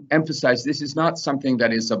 to emphasize, this is not something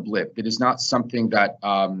that is a blip. It is not something that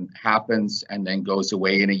happens and then goes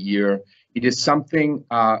away in a year. It is something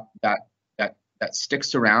that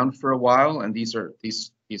sticks around for a while, and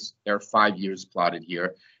there are 5 years plotted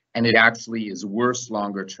here, and it actually is worse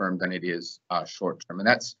longer term than it is short term, and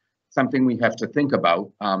that's something we have to think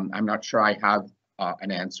about. I'm not sure I have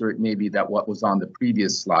an answer. It may be that what was on the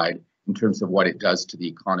previous slide in terms of what it does to the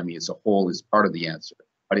economy as a whole is part of the answer,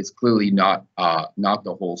 but it's clearly not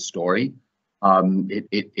the whole story.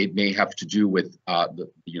 It may have to do with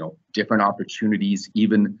different opportunities,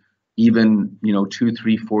 even 2,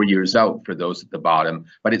 3, 4 years out for those at the bottom.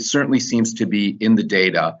 But it certainly seems to be in the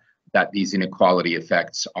data that these inequality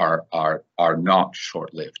effects are not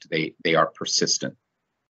short-lived. They are persistent.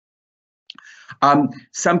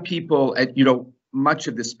 Some people, much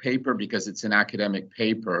of this paper, because it's an academic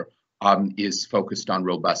paper, is focused on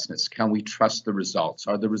robustness. Can we trust the results?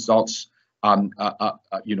 Are the results,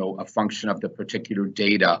 a function of the particular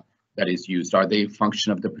data that is used? Are they a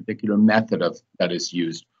function of the particular method that is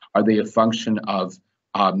used? Are they a function of,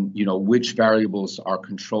 which variables are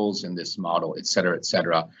controls in this model, et cetera, et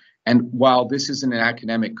cetera? And while this is an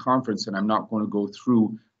academic conference, and I'm not going to go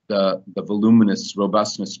through the voluminous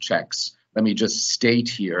robustness checks, let me just state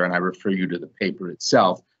here, and I refer you to the paper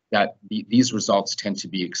itself, that these results tend to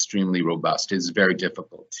be extremely robust. It is very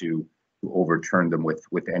difficult to overturn them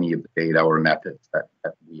with any of the data or methods that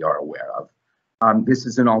we are aware of. This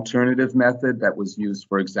is an alternative method that was used,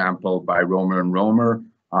 for example, by Romer and Romer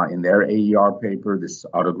in their AER paper, this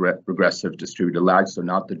autoregressive distributed lag, so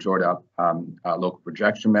not the Jordan local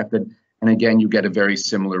projection method. And again, you get a very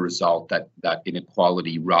similar result, that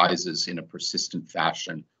inequality rises in a persistent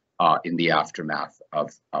fashion in the aftermath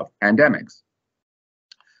of pandemics.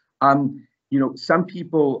 Some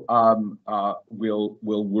people will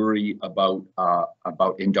worry about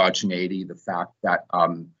endogeneity, the fact that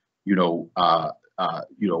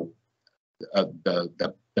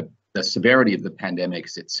the severity of the pandemic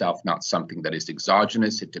is itself not something that is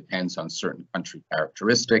exogenous. It depends on certain country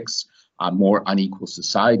characteristics. More unequal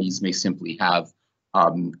societies may simply have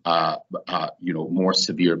more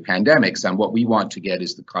severe pandemics, and what we want to get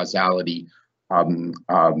is the causality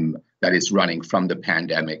that is running from the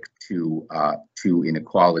pandemic to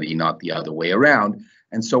inequality, not the other way around.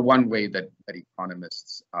 And so one way that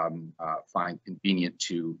economists find convenient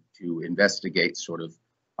to investigate sort of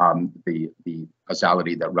the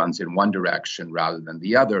causality that runs in one direction rather than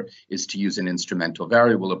the other is to use an instrumental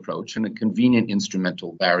variable approach. And a convenient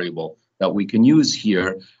instrumental variable that we can use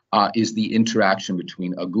here is the interaction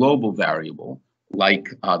between a global variable, like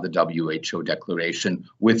the WHO declaration,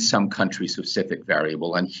 with some country-specific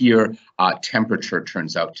variable. And here, temperature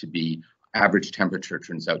turns out to be, average temperature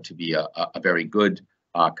turns out to be a very good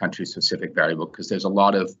country-specific variable, because there's a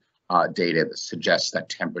lot of data that suggests that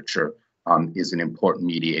temperature is an important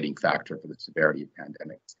mediating factor for the severity of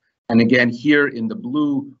pandemics. And again, here in the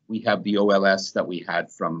blue, we have the OLS that we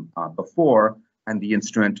had from before, and the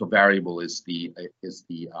instrumental variable is the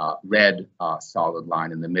red solid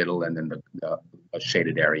line in the middle, and then the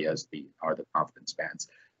shaded areas are the confidence bands.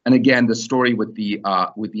 And again, the story with the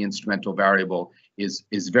instrumental variable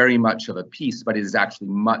is very much of a piece, but it is actually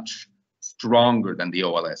much stronger than the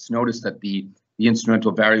OLS. Notice that the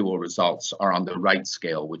instrumental variable results are on the right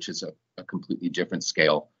scale, which is a completely different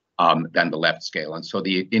scale than the left scale. And so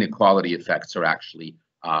the inequality effects are actually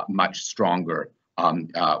much stronger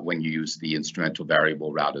when you use the instrumental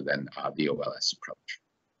variable rather than the OLS approach.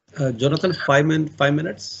 Jonathan, 5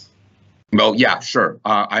 minutes? Well, yeah, sure.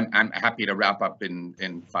 I'm happy to wrap up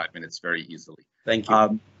in 5 minutes very easily. Thank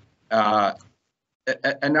you.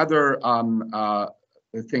 Another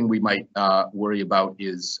thing we might worry about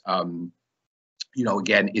is, again,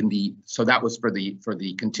 so that was for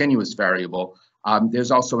the continuous variable.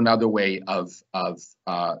 There's also another way of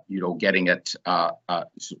getting at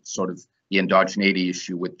sort of the endogeneity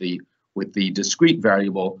issue with the discrete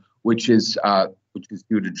variable, which is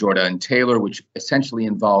due to Jorda and Taylor, which essentially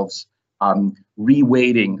involves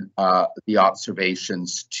reweighting the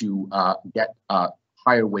observations to get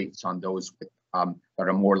higher weights on those that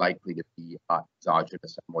are more likely to be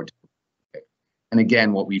exogenous and more difficult to predict. And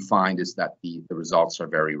again, what we find is that the results are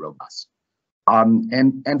very robust.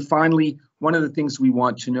 And finally, one of the things we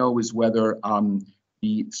want to know is whether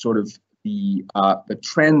the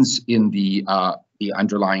trends in the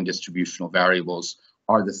underlying distributional variables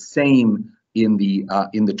are the same in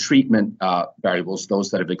the treatment variables,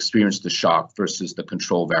 those that have experienced the shock, versus the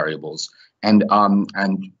control variables. And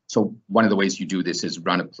so one of the ways you do this is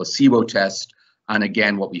run a placebo test. And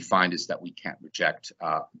again, what we find is that we can't reject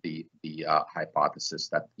the hypothesis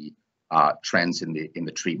that the trends in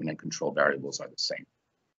the treatment and control variables are the same.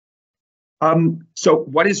 So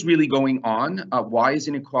what is really going on? Why is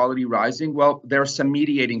inequality rising? Well, there are some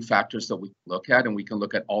mediating factors that we can look at, and we can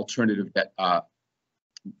look at alternative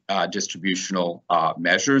distributional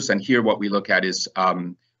measures. And here what we look at is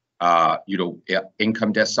income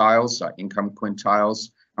deciles, income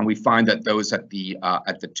quintiles, and we find that those at the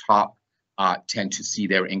top tend to see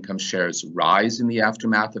their income shares rise in the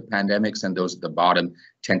aftermath of pandemics, and those at the bottom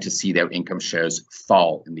tend to see their income shares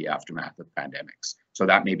fall in the aftermath of pandemics. So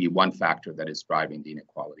that may be one factor that is driving the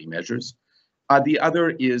inequality measures. The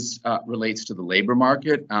other relates to the labor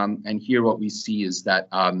market, and here what we see is that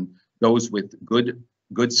those with good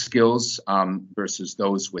skills versus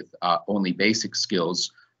those with only basic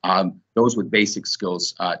skills, those with basic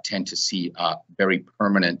skills tend to see very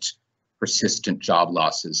permanent, persistent job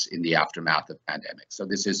losses in the aftermath of pandemics. So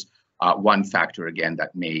this is one factor, again,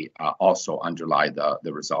 that may also underlie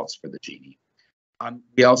the results for the Gini.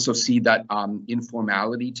 We also see that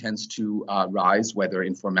informality tends to rise, whether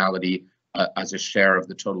informality as a share of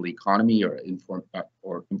the total economy or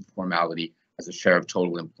informality as a share of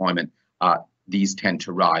total employment. These tend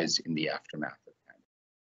to rise in the aftermath of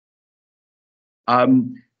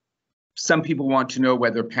pandemics. Some people want to know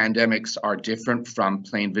whether pandemics are different from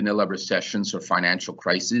plain vanilla recessions or financial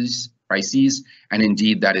crises, and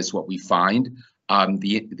indeed that is what we find.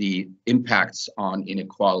 The impacts on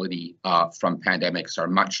inequality from pandemics are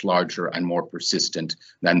much larger and more persistent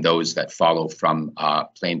than those that follow from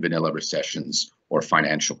plain vanilla recessions or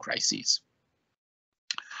financial crises.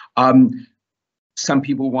 Some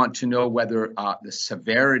people want to know whether the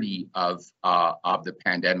severity of the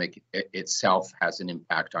pandemic itself has an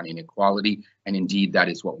impact on inequality, and indeed that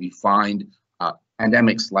is what we find.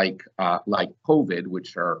 Pandemics like COVID,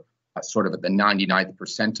 which are sort of at the 99th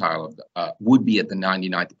percentile of would be at the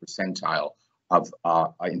 99th percentile of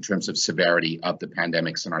in terms of severity of the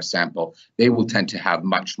pandemics in our sample, they will tend to have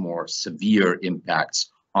much more severe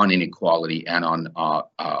impacts on inequality and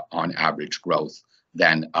on average growth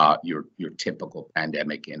than your typical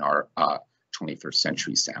pandemic in our 21st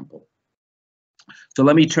century sample. So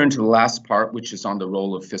let me turn to the last part, which is on the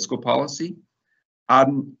role of fiscal policy.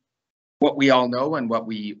 What we all know, and what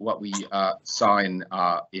we saw in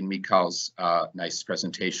Mikhail's nice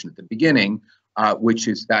presentation at the beginning, which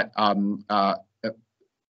is that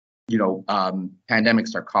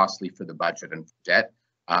pandemics are costly for the budget and for debt.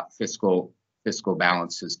 Fiscal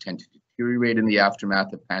balances tend to deteriorate in the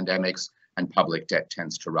aftermath of pandemics, and public debt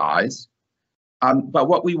tends to rise. But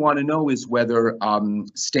what we want to know is whether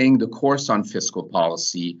staying the course on fiscal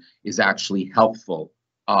policy is actually helpful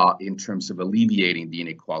in terms of alleviating the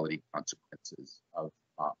inequality consequences of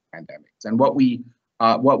pandemics. And what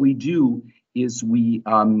we do is we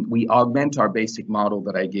augment our basic model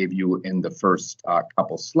that I gave you in the first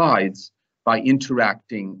couple slides by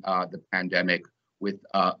interacting the pandemic with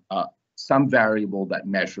some variable that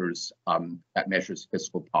measures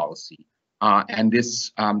fiscal policy. And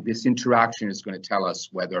this interaction is going to tell us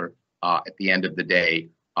whether, at the end of the day,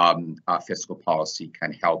 fiscal policy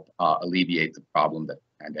can help alleviate the problem that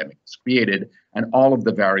the pandemic has created. And all of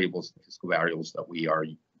the variables, the fiscal variables that we are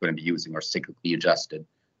going to be using, are cyclically adjusted.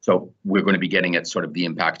 So we're going to be getting at sort of the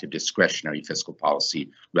impact of discretionary fiscal policy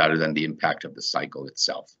rather than the impact of the cycle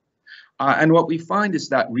itself. And what we find is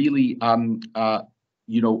that really, the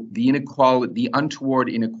untoward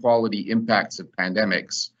inequality impacts of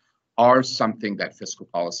pandemics are something that fiscal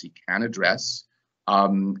policy can address.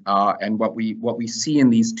 And what we see in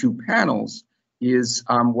these two panels is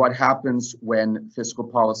what happens when fiscal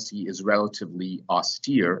policy is relatively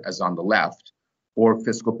austere, as on the left, or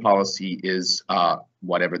fiscal policy is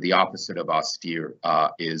whatever the opposite of austere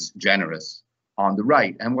is, generous, on the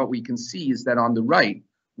right. And what we can see is that on the right,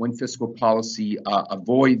 when fiscal policy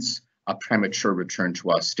avoids a premature return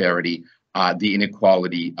to austerity, the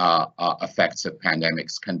inequality effects of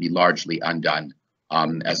pandemics can be largely undone,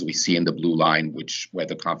 as we see in the blue line, where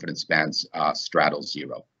the confidence bands straddle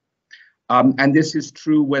zero. And this is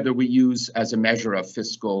true whether we use as a measure of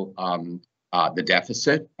fiscal the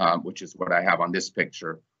deficit, which is what I have on this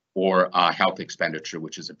picture, or health expenditure,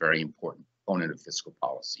 which is a very important component of fiscal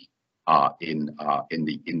policy in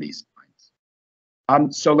these times.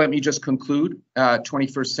 So let me just conclude.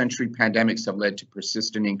 21st century pandemics have led to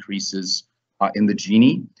persistent increases in the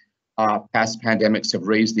Gini. Past pandemics have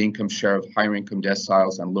raised the income share of higher income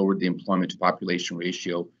deciles and lowered the employment to population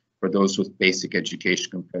ratio for those with basic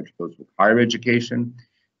education compared to those with higher education.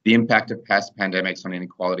 The impact of past pandemics on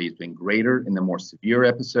inequality has been greater in the more severe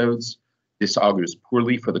episodes. This augurs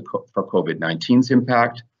poorly for COVID-19's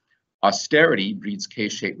impact. Austerity breeds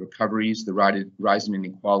K-shaped recoveries, the rise in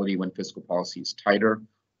inequality when fiscal policy is tighter,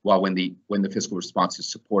 while when the fiscal response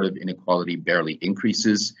is supportive, inequality barely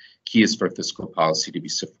increases. Key is for fiscal policy to be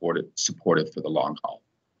supportive for the long haul.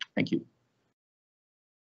 Thank you.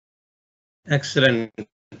 Excellent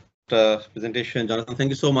presentation, Jonathan. Thank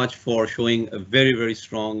you so much for showing a very, very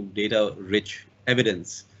strong data-rich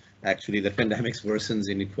evidence. Actually, the pandemics worsens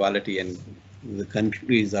inequality, and the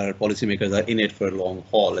countries, our policymakers, are in it for a long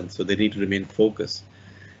haul, and so they need to remain focused.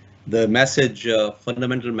 The message,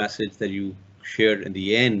 fundamental message that you shared in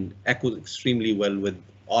the end echoes extremely well with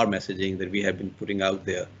our messaging that we have been putting out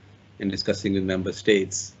there and discussing with member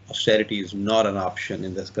states. Austerity is not an option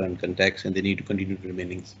in this current context, and they need to continue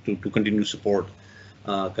to continue to support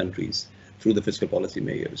countries through the fiscal policy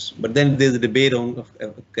measures. But then there's a debate on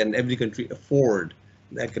can every country afford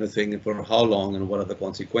that kind of thing, and for how long, and what are the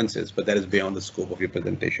consequences, but that is beyond the scope of your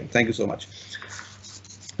presentation. Thank you so much.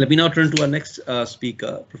 Let me now turn to our next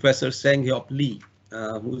speaker, Professor Sang-Hyop Lee,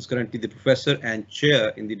 who is currently the professor and chair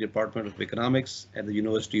in the Department of Economics at the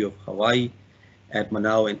University of Hawaii at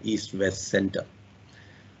Manao and East West Center.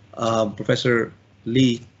 Professor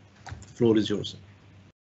Lee, the floor is yours.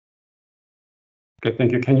 Okay,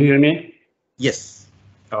 thank you. Can you hear me? Yes.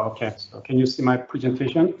 Okay, so can you see my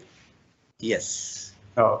presentation? Yes.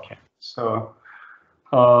 Okay, so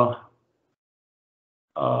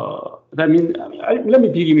let me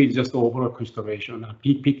begin with just the overall consideration, a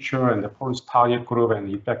big picture, and the policy target group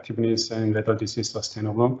and effectiveness, and whether this is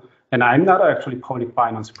sustainable. And I'm not actually public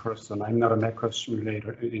finance person. I'm not a macro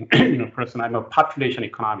simulator person. I'm a population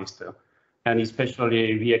economist. And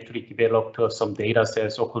especially, we actually developed some data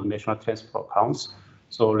sets, so-called national transfer accounts.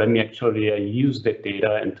 So let me actually use that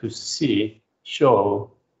data and to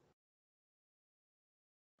show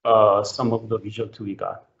some of the results we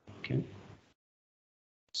got. Okay.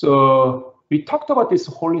 So we talked about this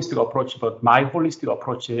holistic approach, but my holistic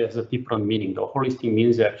approach has a different meaning. The holistic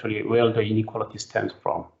means actually where the inequality stems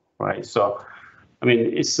from, right? So I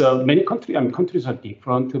mean, it's many countries. I mean, countries are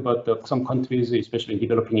different, but some countries, especially in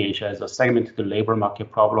developing Asia, has a segmented labor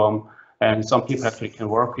market problem, and some people actually can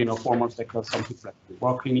work in a formal sector. Some people actually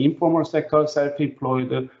work in informal sector,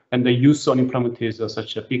 self-employed, and the youth unemployment is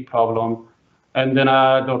such a big problem. And then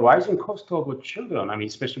the rising cost of children. I mean,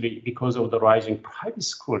 especially because of the rising private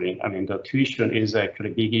schooling. I mean, the tuition is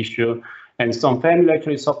actually a big issue. And some families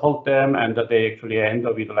actually support them, and they actually end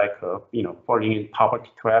up with falling in poverty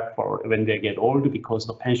trap for when they get old, because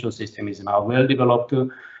the pension system is now well developed,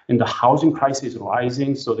 and the housing price is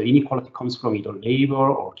rising. So the inequality comes from either labor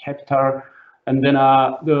or capital. And then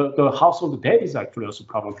the household debt is actually also a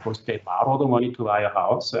problem, because they borrow the money to buy a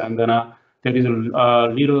house, and then there is a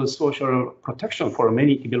little social protection for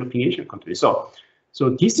many developing Asian countries. So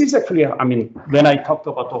this is actually, I mean, when I talked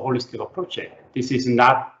about the holistic approach, this is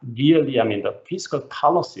not really, I mean, the fiscal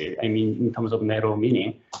policy, I mean, in terms of narrow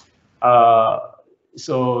meaning.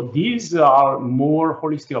 So these are more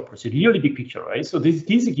holistic approach, really big picture, right? So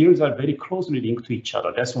these gears are very closely linked to each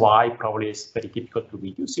other. That's why probably it's very difficult to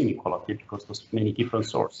reduce inequality because there's many different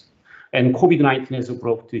sources. And COVID-19 has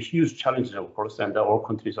brought to huge challenges, of course, and all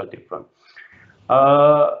countries are different.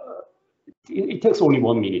 It takes only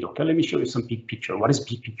 1 minute, okay? Let me show you some big picture. What is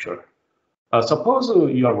big picture? Suppose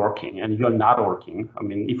you are working and you are not working. I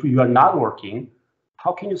mean, if you are not working,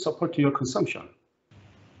 how can you support your consumption?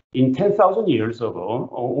 In 10,000 years ago,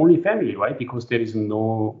 only family, right? Because there is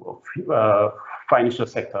no financial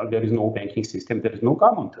sector, there is no banking system, there is no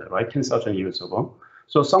government, right? 10,000 years ago.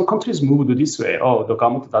 So some countries moved this way. Oh, the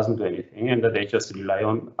government doesn't do anything, and they just rely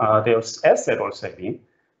on their asset or saving.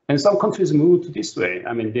 And some countries moved this way.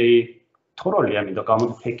 I mean, they totally, I mean, the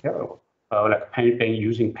government take care of like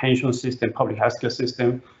using pension system, public healthcare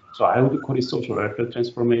system. So I would call it social welfare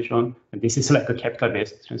transformation. And this is like a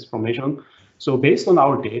capital-based transformation. So based on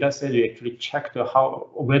our data set, we actually checked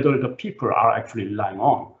whether the people are actually relying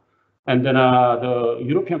on. And then the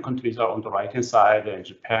European countries are on the right-hand side, and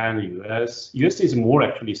Japan, US. US is more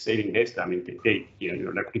actually saving-based. I mean, they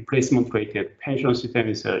like replacement rated pension system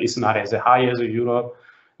is not as high as Europe.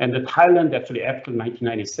 And the Thailand actually after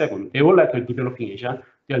 1997, they were like a developing Asia.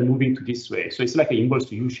 They are moving to this way. So it's like an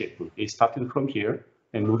inverse U-shape. They started from here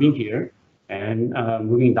and moving here and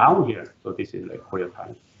moving down here. So this is like Korea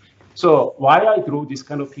time. So why I drew this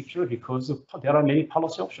kind of picture? Because there are many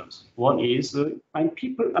policy options. One is,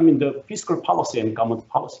 the fiscal policy and government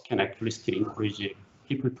policy can actually still encourage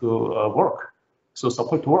people to work. So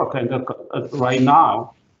support work. And right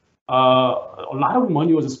now, a lot of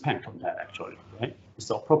money was spent on that actually, right? It's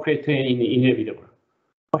appropriate and inevitable.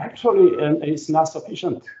 But actually, it's not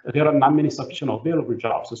sufficient. There are not many sufficient available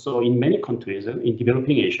jobs. So in many countries in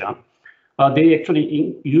developing Asia, they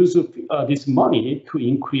actually use this money to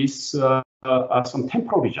increase some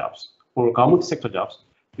temporary jobs or government sector jobs,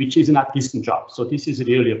 which is not decent jobs. So this is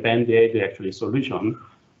really a band-aid actually solution.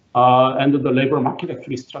 And the labor market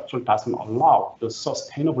actually structure doesn't allow the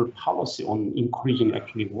sustainable policy on encouraging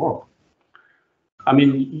actually work. I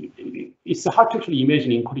mean, it's hard to actually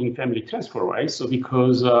imagine including family transfer, right? So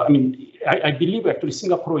because, I believe actually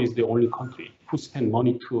Singapore is the only country who spend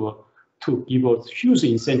money to give a huge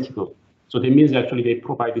incentive. So that means actually they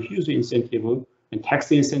provide a huge incentive and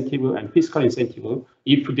tax incentive and fiscal incentive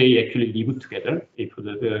if they actually live together, if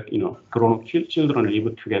the grown-up children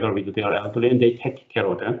live together with their elderly and they take care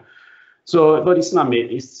of them. So, but it's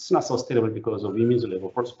not sustainable because of women's labor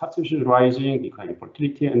force participation rising, declining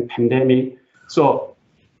fertility, and pandemic. So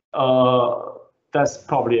that's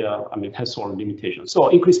probably has all limitations. So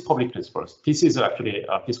increased public transfers. This is actually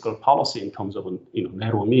a fiscal policy in terms of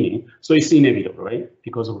narrow meaning. So it's inevitable, right?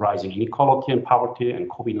 Because of rising inequality and poverty and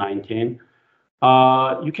COVID-19.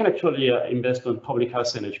 You can actually invest in public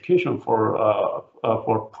health and education for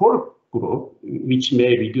poor group, which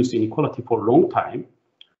may reduce inequality for a long time.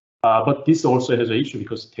 But this also has an issue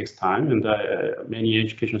because it takes time, and many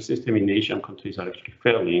education systems in Asian countries are actually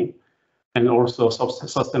failing. And also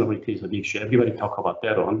sustainability is a big issue. Everybody talk about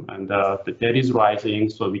that and the debt is rising,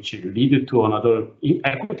 so which will lead to another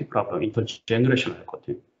equity problem, intergenerational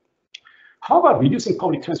equity. How about reducing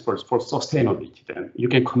public transfers for sustainability then? You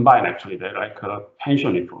can combine actually that, like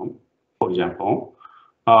pension reform, for example.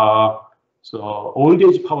 So old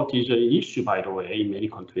age poverty is an issue, by the way, in many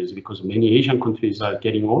countries because many Asian countries are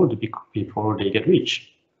getting old before they get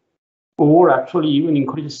rich, or actually even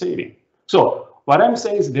encourage saving. So what I'm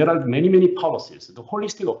saying is there are many, many policies. The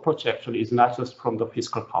holistic approach actually is not just from the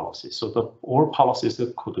fiscal policy. So all policies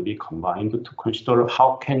that could be combined to consider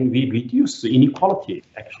how can we reduce inequality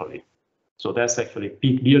actually. So that's actually a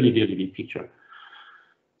big, really, really big picture.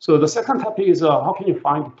 So the second topic is how can you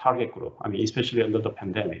find the target group? I mean, especially under the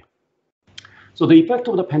pandemic. So the effect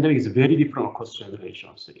of the pandemic is very different across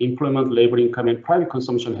generations. Employment, labor income, and private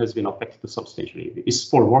consumption has been affected substantially. It's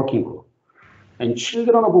for working group. And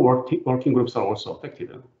children of working groups are also affected.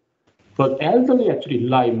 But elderly actually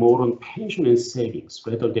rely more on pension and savings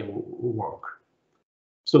rather than work.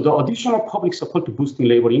 So the additional public support to boosting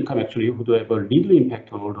labor income actually would have a little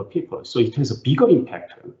impact on older people. So it has a bigger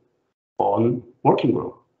impact on working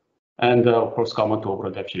group. And of course, government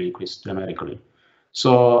overall actually increased dramatically.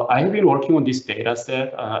 So I have been working on this data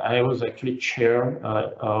set. I was actually chair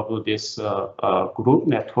of this group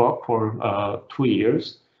network for 2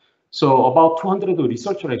 years. So about 200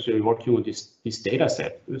 researchers actually working on this data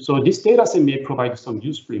set. So this data set may provide some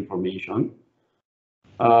useful information.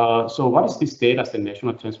 So what is this data set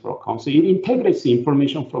national transfer account? So it integrates the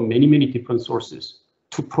information from many different sources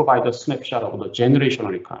to provide a snapshot of the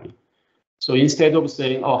generational economy. So instead of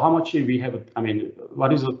saying, oh, how much we have, I mean,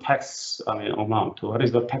 what is the tax amount? What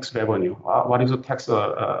is the tax revenue? What is the tax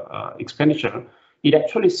expenditure? It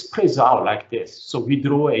actually spreads out like this. So we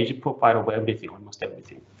draw age profile of everything, almost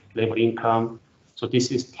everything. Labor income. So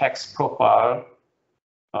this is tax profile.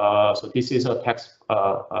 So this is a tax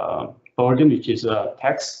burden, which is a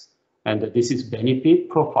tax. And this is benefit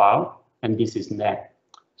profile. And this is net.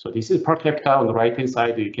 So this is per capita. On the right-hand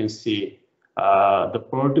side, you can see the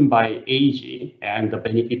burden by age and the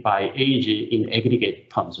benefit by age in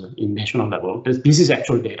aggregate terms in national level. This is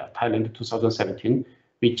actual data, Thailand 2017,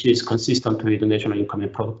 which is consistent with the national income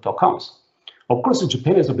and product accounts. Of course,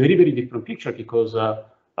 Japan has a very different picture because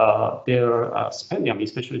their spending,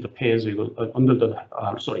 especially the payers under the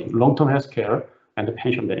long-term health care and the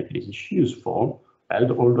pension benefit is huge for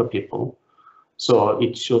older people. So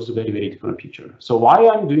it shows a very different picture. So why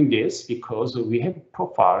I'm doing this? Because we have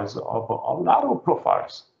profiles of a lot of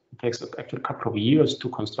profiles. It takes actually a couple of years to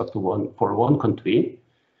construct one for one country.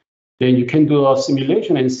 Then you can do a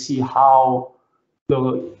simulation and see how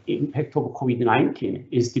the impact of COVID-19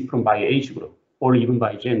 is different by age group or even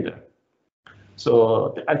by gender.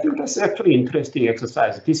 So I think that's actually interesting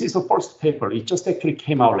exercise. This is the first paper. It just actually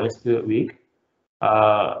came out last week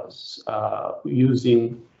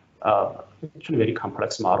using actually very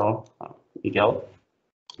complex model, Miguel.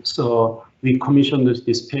 So we commissioned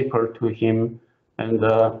this paper to him, and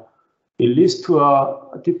it leads to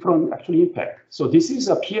a different actually impact. So this is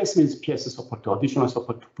a PS means PS support, additional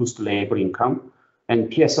support to boost labor income, and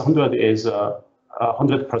PS 100 is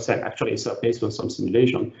 100%. Actually, it's based on some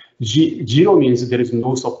simulation. Zero means there is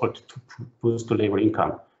no support to boost labor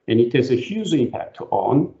income, and it has a huge impact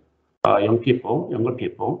on younger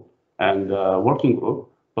people, and working group,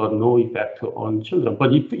 but no effect on children.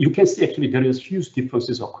 But you can see actually there is huge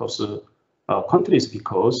differences across countries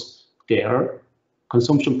because their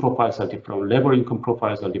consumption profiles are different, labor income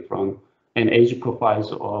profiles are different, and age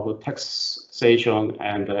profiles of taxation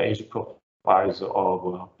and age profiles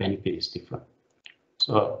of benefit is different.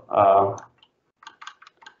 So,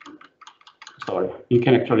 sorry, you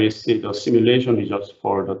can actually see the simulation results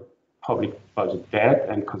for the public budget debt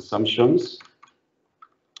and consumptions.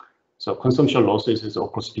 So consumption losses is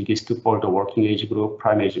of course biggest for the working age group,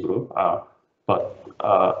 prime age group, but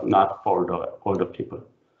not for the older people.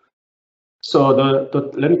 So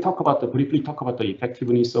let me briefly talk about the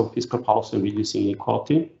effectiveness of fiscal policy in reducing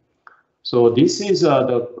inequality. So this is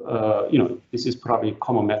this is probably a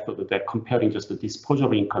common method that comparing just the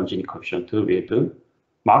disposable income Gini coefficient with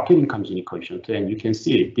market income Gini coefficient, and you can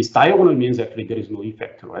see this diagonal means actually there is no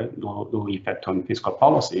effect, right? No effect on fiscal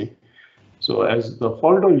policy. So as the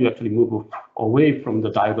further you actually move away from the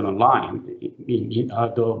diagonal line,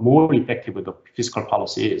 the more effective the fiscal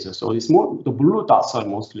policy is. So it's more, the blue dots are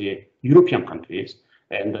mostly European countries,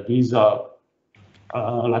 and these are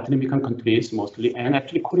Latin American countries mostly, and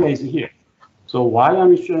actually Korea is here. So why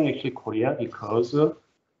I'm showing actually Korea? Because the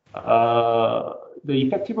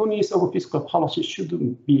effectiveness of fiscal policy should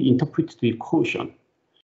be interpreted with caution.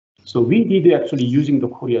 So we did actually using the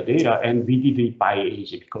Korea data, and we did it by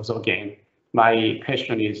age, because again, my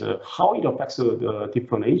question is how it affects the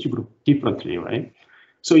different age group differently, right?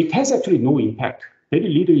 So it has actually no impact, very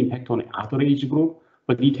little impact on other age group,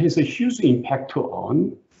 but it has a huge impact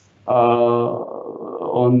on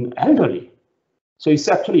elderly. So it's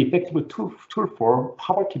actually effective tool for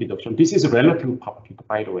poverty reduction. This is relative poverty,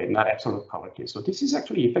 by the way, not absolute poverty. So this is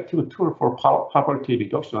actually effective tool for poverty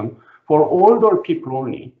reduction for older people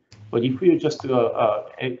only. But if we just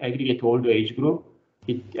aggregate older age group,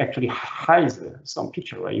 it actually hides some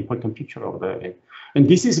picture, right? Important picture of the, and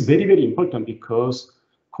this is very important because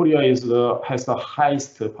Korea has the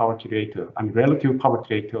highest poverty rate, relative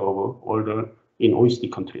poverty rate of older in OECD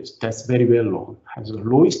countries. That's very well known. Has the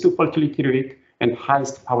lowest fertility rate and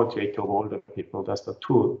highest poverty rate of older people. That's the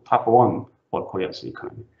top one for Korea's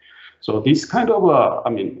economy. So this kind of,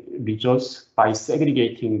 results by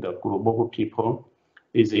segregating the group of people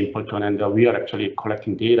is important, and we are actually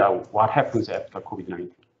collecting data what happens after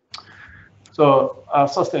COVID-19. So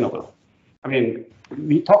sustainable.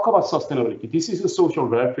 We talk about sustainability. This is the social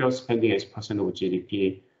welfare spending as % of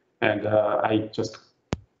GDP, and I just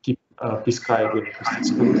describe it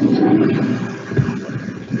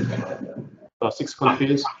to 6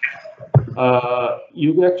 countries.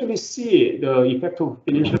 You actually see the effect of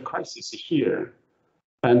financial crisis here.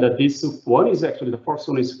 And this one is actually, the first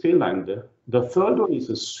one is Finland. The third one is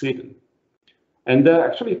Sweden. And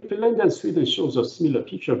actually Finland and Sweden shows a similar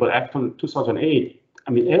picture, but after 2008,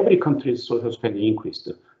 I mean, every country's social spending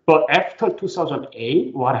increased. But after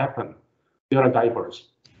 2008, what happened? There are diverged.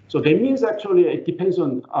 So that means actually it depends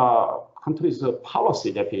on countries'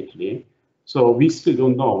 policy, definitely. So we still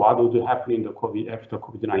don't know what would happen in the after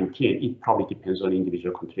COVID-19. It probably depends on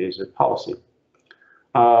individual countries' policy.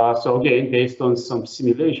 So again, based on some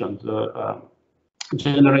simulations,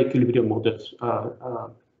 general equilibrium model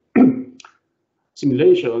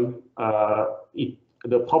simulation,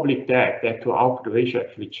 the public debt to output ratio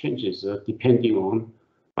actually changes depending on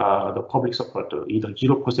the public support, either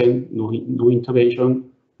 0% no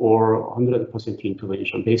intervention or 100%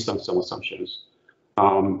 intervention based on some assumptions.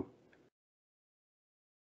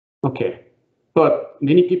 Okay, but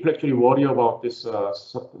many people actually worry about this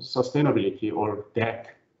sustainability or debt.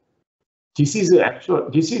 This is a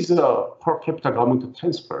per capita government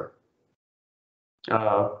transfer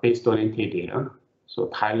based on NTA data. So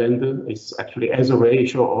Thailand is actually as a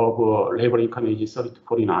ratio of labor income is 30 to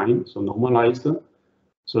 49, so normalized.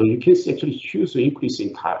 So you can see actually huge increase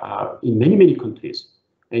in many countries,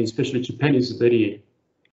 and especially Japan is very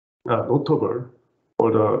notable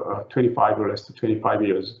for the 25 or less than 25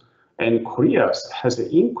 years. And Korea has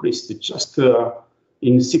increased just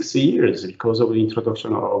in 6 years because of the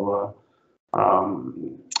introduction of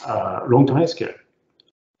long-term healthcare.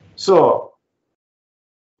 So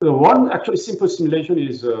the one actually simple simulation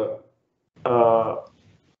is how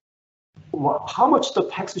much the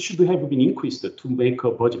tax should have been increased to make a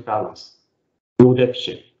budget balance, no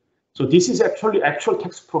deficit. So this is actually actual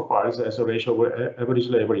tax profiles as a ratio of average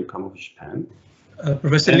labor income of Japan.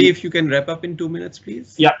 Professor Lee, if you can wrap up in 2 minutes,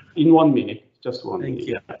 please. Yeah, in 1 minute, just one minute. Thank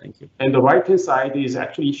you. Yeah. Thank you. And the right-hand side is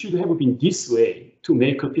actually it should have been this way to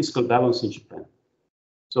make a fiscal balance in Japan.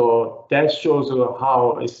 So that shows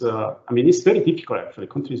how it's, I mean, it's very difficult actually,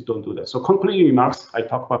 countries don't do that. So concluding remarks, I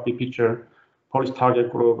talk about big picture, policy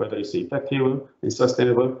target group, whether it's effective and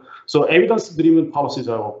sustainable. So evidence-driven policies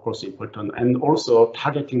are of course important, and also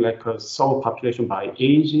targeting like a sub population by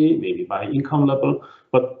age, maybe by income level.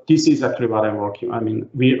 But this is actually what I'm working. I mean,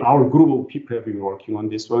 our group of people have been working on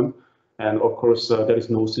this one, and of course there is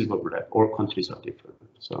no silver bullet. All countries are different.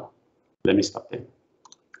 So let me stop there.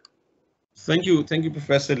 Thank you,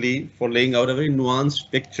 Professor Lee, for laying out a very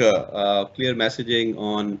nuanced picture, clear messaging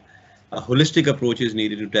on a holistic approach is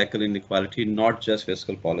needed to tackle inequality, not just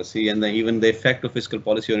fiscal policy, and even the effect of fiscal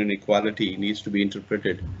policy on inequality needs to be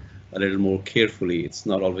interpreted a little more carefully. It's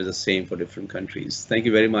not always the same for different countries. Thank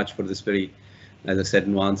you very much for this very, as I said,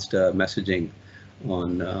 nuanced messaging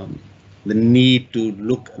on the need to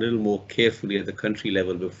look a little more carefully at the country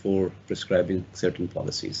level before prescribing certain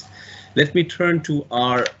policies. Let me turn to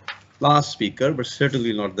our last speaker, but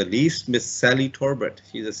certainly not the least, Ms. Sally Torbert.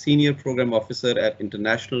 She's a Senior Program Officer at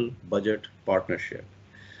International Budget Partnership.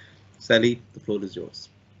 Sally, the floor is yours.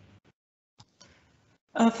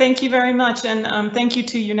 Thank you very much, and thank you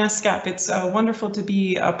to ESCAP. It's wonderful to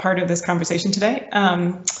be a part of this conversation today.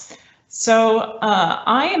 I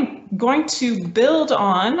am going to build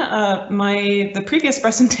on the previous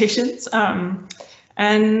presentations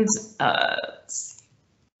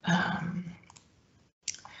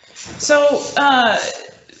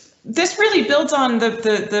this really builds on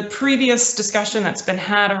the previous discussion that's been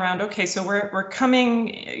had around, okay, so we're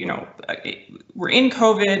coming, you know, we're in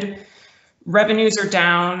COVID, revenues are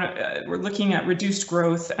down, we're looking at reduced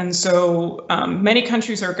growth, and so many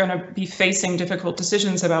countries are going to be facing difficult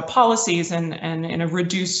decisions about policies and in a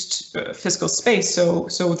reduced fiscal space. So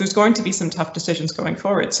there's going to be some tough decisions going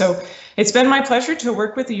forward. So it's been my pleasure to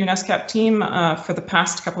work with the ESCAP team for the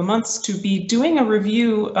past couple of months to be doing a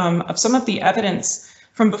review of some of the evidence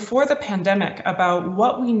from before the pandemic about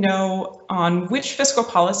what we know on which fiscal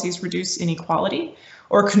policies reduce inequality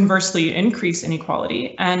or conversely increase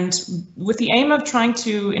inequality, and with the aim of trying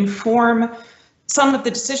to inform some of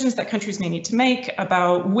the decisions that countries may need to make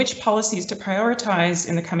about which policies to prioritize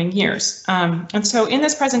in the coming years. And so in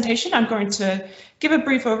this presentation, I'm going to give a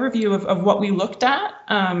brief overview of what we looked at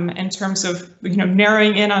in terms of, you know,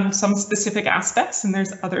 narrowing in on some specific aspects, and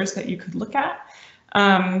there's others that you could look at,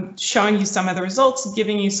 showing you some of the results,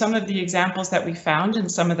 giving you some of the examples that we found in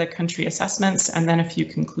some of the country assessments, and then a few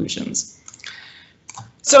conclusions.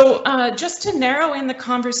 So just to narrow in the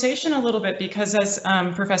conversation a little bit, because as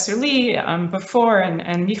Professor Lee before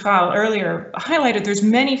and Michal earlier highlighted, there's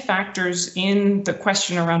many factors in the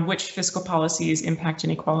question around which fiscal policies impact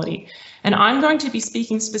inequality. And I'm going to be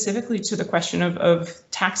speaking specifically to the question of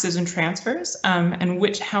taxes and transfers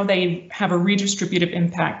and how they have a redistributive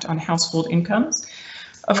impact on household incomes.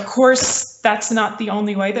 Of course, that's not the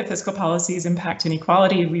only way that fiscal policies impact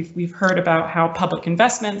inequality. We've heard about how public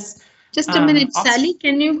investments Just a minute, Also, Sally,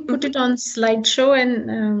 can you put it on slideshow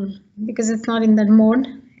and because it's not in that mode,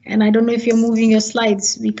 and I don't know if you're moving your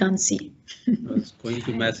slides, we can't see. I was going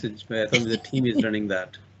to message, but I thought the team is running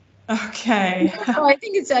that. okay. Oh, I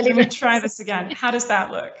think it's Sally. Let me try this again. How does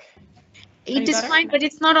that look? It is fine, but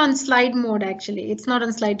it's not on slide mode, actually. It's not on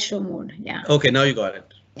slideshow mode. Yeah. Okay, now you got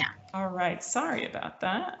it. Yeah. All right. Sorry about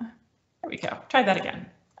that. There we go. Try that again.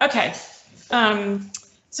 Okay.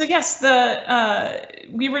 So yes,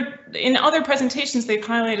 we were in other presentations. They've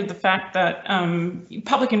highlighted the fact that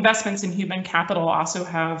public investments in human capital also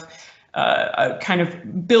have a kind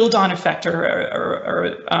of build-on effect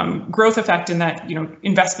or growth effect in that, you know,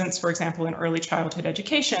 investments, for example, in early childhood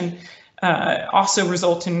education also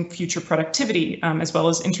result in future productivity as well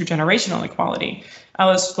as intergenerational equality,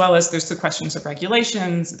 as well as there's the questions of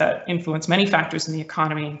regulations that influence many factors in the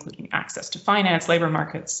economy, including access to finance, labor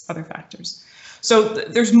markets, other factors. So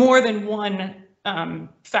there's more than one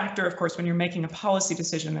factor, of course, when you're making a policy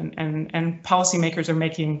decision and policymakers are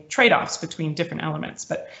making trade-offs between different elements.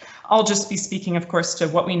 But I'll just be speaking, of course, to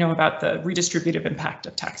what we know about the redistributive impact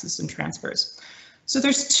of taxes and transfers. So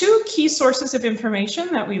there's two key sources of information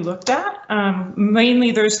that we looked at.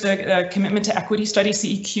 Mainly there's the commitment to equity study,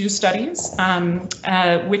 CEQ studies,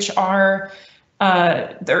 which are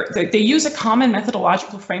they use a common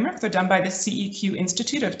methodological framework. They're done by the CEQ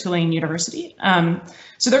Institute of Tulane University.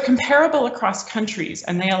 So they're comparable across countries,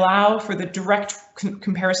 and they allow for the direct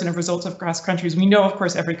comparison of results across countries. We know, of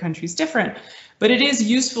course, every country is different, but it is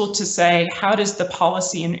useful to say, how does the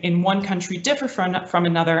policy in one country differ from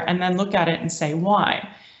another, and then look at it and say why.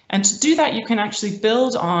 And to do that, you can actually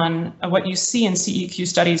build on what you see in CEQ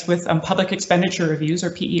studies with public expenditure reviews,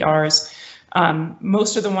 or PERs.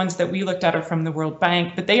 Most of the ones that we looked at are from the World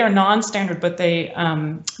Bank, but they are non-standard, but they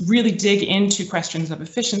really dig into questions of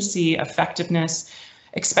efficiency, effectiveness,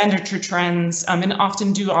 expenditure trends, and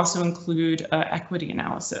often do also include equity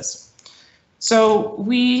analysis. So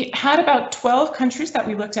we had about 12 countries that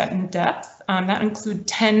we looked at in depth. That include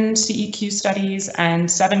 10 CEQ studies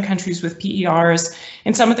and 7 countries with PERs.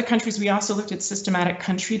 In some of the countries, we also looked at systematic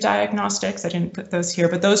country diagnostics. I didn't put those here,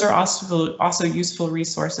 but those are also useful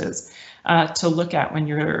resources to look at when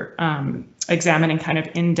you're examining kind of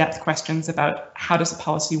in-depth questions about how does a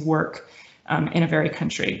policy work in a very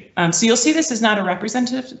country. So you'll see this is not a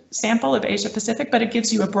representative sample of Asia Pacific, but it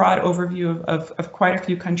gives you a broad overview of quite a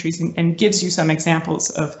few countries and gives you some examples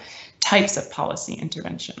of types of policy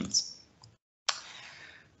interventions.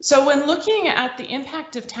 So when looking at the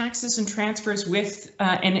impact of taxes and transfers with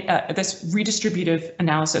this redistributive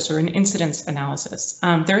analysis or an incidence analysis,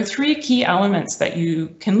 there are 3 key elements that you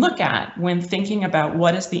can look at when thinking about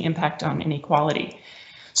what is the impact on inequality.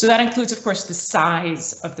 So that includes, of course, the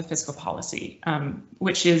size of the fiscal policy,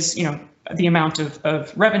 which is, you know, the amount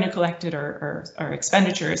of revenue collected or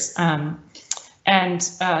expenditures. And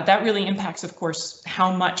that really impacts, of course,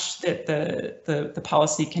 how much the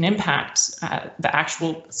policy can impact the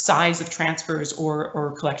actual size of transfers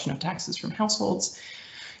or collection of taxes from households.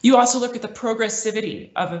 You also look at the progressivity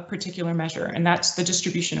of a particular measure, and that's the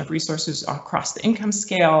distribution of resources across the income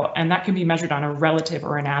scale, and that can be measured on a relative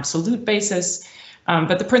or an absolute basis.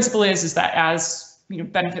 But the principle is that as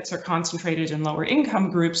benefits are concentrated in lower income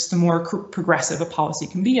groups, the more progressive a policy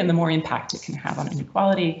can be and the more impact it can have on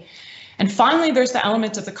inequality. And finally, there's the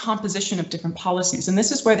element of the composition of different policies. And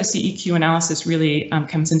this is where the CEQ analysis really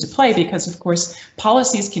comes into play, because, of course,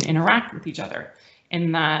 policies can interact with each other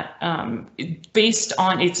in that based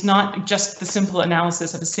on, it's not just the simple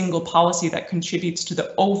analysis of a single policy that contributes to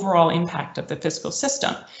the overall impact of the fiscal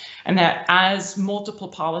system. And that as multiple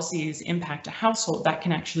policies impact a household, that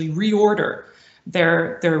can actually reorder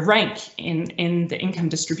their rank in the income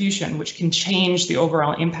distribution, which can change the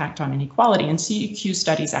overall impact on inequality, and CEQ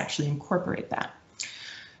studies actually incorporate that.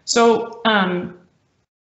 So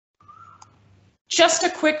just a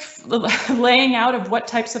quick laying out of what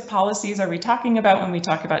types of policies are we talking about when we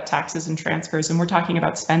talk about taxes and transfers, and we're talking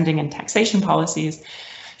about spending and taxation policies.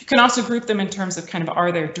 You can also group them in terms of kind of,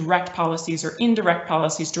 are there direct policies or indirect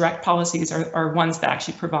policies? Direct policies are ones that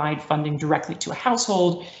actually provide funding directly to a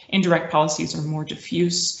household. Indirect policies are more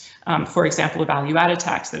diffuse. For example, a value-added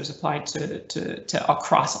tax that is applied to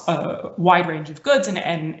across a wide range of goods,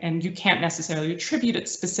 and you can't necessarily attribute it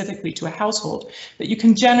specifically to a household, but you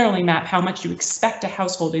can generally map how much you expect a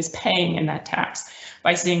household is paying in that tax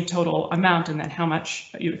by seeing total amount, and then how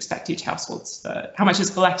much you expect each household's, how much is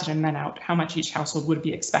collected, and then out how much each household would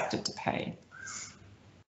be expected to pay.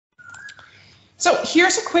 So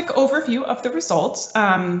here's a quick overview of the results.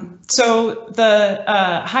 So the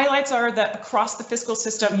highlights are that across the fiscal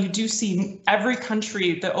system, you do see every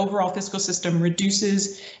country, the overall fiscal system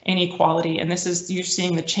reduces inequality. And this is, you're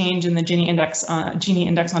seeing the change in the Gini index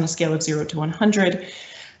on a scale of 0 to 100.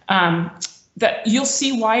 That you'll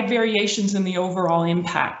see wide variations in the overall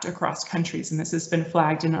impact across countries. And this has been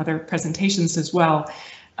flagged in other presentations as well.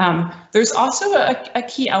 There's also a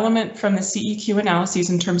key element from the CEQ analyses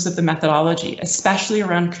in terms of the methodology, especially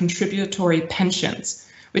around contributory pensions,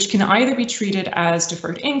 which can either be treated as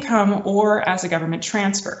deferred income or as a government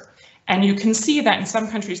transfer. And you can see that in some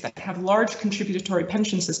countries that have large contributory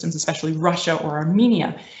pension systems, especially Russia or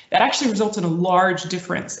Armenia, that actually results in a large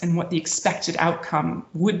difference in what the expected outcome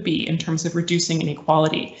would be in terms of reducing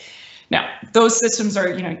inequality. Now, those systems are,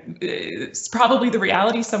 it's probably the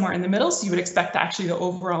reality somewhere in the middle, so you would expect actually the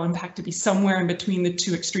overall impact to be somewhere in between the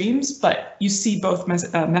two extremes, but you see both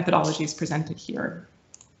methodologies presented here.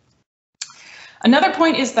 Another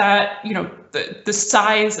point is that, the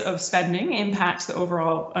size of spending impacts the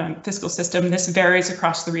overall fiscal system. This varies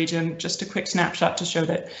across the region. Just a quick snapshot to show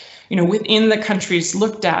that, within the countries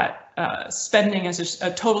looked at, spending as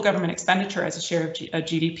a total government expenditure as a share of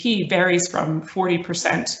GDP varies from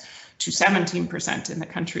 40% to 17% in the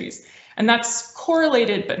countries. And that's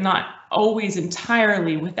correlated, but not always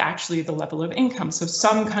entirely, with actually the level of income. So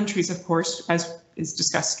some countries, of course, as is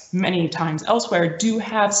discussed many times elsewhere, do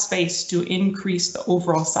have space to increase the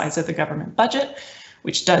overall size of the government budget,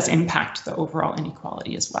 which does impact the overall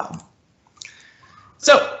inequality as well.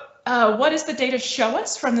 So what does the data show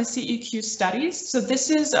us from the CEQ studies? So this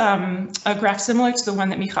is a graph similar to the one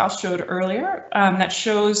that Michal showed earlier that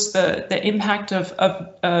shows the impact of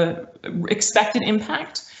expected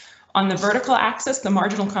impact on the vertical axis, the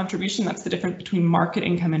marginal contribution, that's the difference between market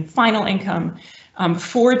income and final income,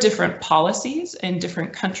 for different policies in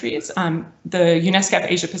different countries. The ESCAP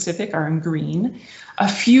Asia Pacific are in green. A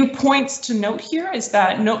few points to note here is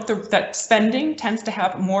that that spending tends to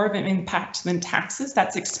have more of an impact than taxes.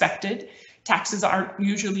 That's expected. Taxes aren't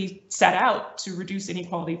usually set out to reduce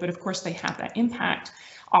inequality, but of course they have that impact.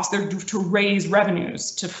 Also, they're to raise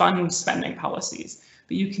revenues to fund spending policies.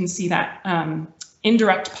 But you can see that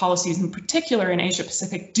indirect policies, in particular in Asia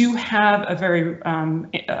Pacific, do have a very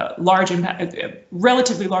large impact,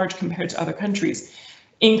 relatively large compared to other countries,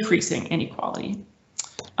 increasing inequality.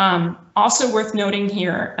 Also worth noting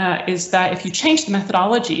here is that if you change the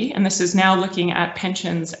methodology, and this is now looking at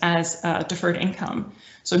pensions as deferred income,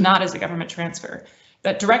 so not as a government transfer,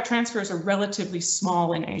 that direct transfers are relatively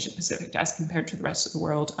small in Asia Pacific as compared to the rest of the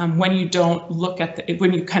world when you don't look at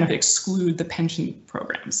when you kind of exclude the pension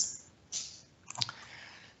programs.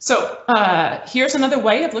 So here's another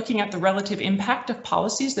way of looking at the relative impact of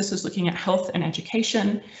policies. This is looking at health and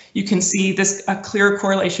education. You can see this a clear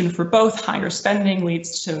correlation for both. Higher spending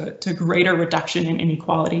leads to greater reduction in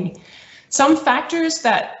inequality. Some factors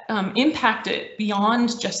that impact it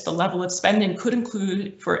beyond just the level of spending could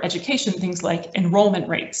include, for education, things like enrollment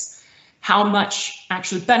rates, how much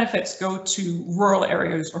actually benefits go to rural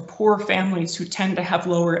areas or poor families who tend to have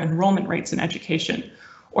lower enrollment rates in education.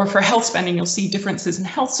 Or for health spending, you'll see differences in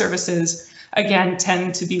health services, again,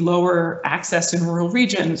 tend to be lower access in rural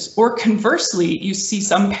regions. Or conversely, you see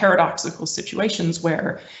some paradoxical situations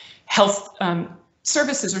where health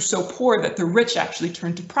services are so poor that the rich actually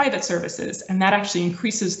turn to private services, and that actually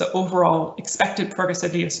increases the overall expected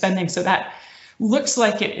progressivity of spending. So that looks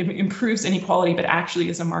like it improves inequality, but actually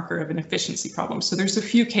is a marker of an efficiency problem. So there's a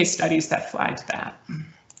few case studies that flagged that.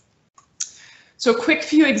 So a quick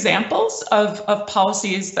few examples of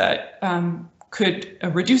policies that could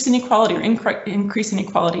reduce inequality or increase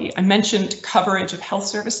inequality. I mentioned coverage of health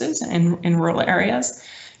services in rural areas.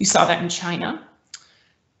 You saw that in China.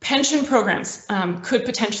 Pension programs could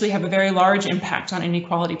potentially have a very large impact on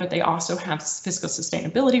inequality, but they also have fiscal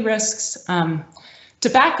sustainability risks.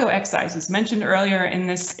 Tobacco excises, mentioned earlier in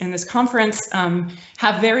this conference,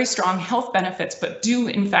 have very strong health benefits, but do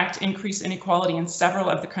in fact increase inequality in several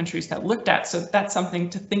of the countries that looked at. So that's something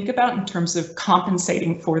to think about in terms of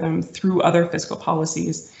compensating for them through other fiscal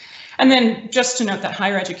policies. And then just to note that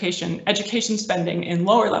higher education spending in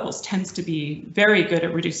lower levels tends to be very good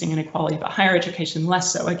at reducing inequality, but higher education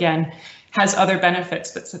less so. Again, has other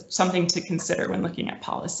benefits, but something to consider when looking at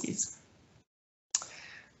policies.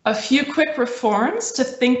 A few quick points to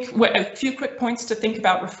think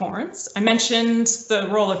about reforms. I mentioned the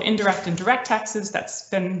role of indirect and direct taxes. That's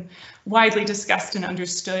been widely discussed and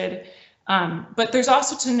understood. But there's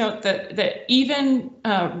also to note that even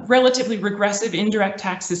relatively regressive indirect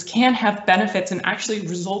taxes can have benefits and actually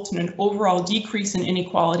result in an overall decrease in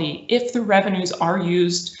inequality if the revenues are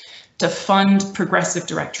used to fund progressive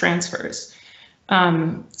direct transfers.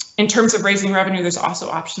 In terms of raising revenue, there's also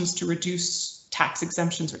options to reduce tax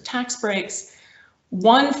exemptions or tax breaks.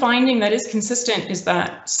 One finding that is consistent is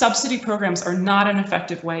that subsidy programs are not an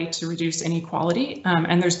effective way to reduce inequality.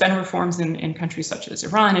 And there's been reforms in countries such as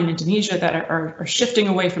Iran and Indonesia that are shifting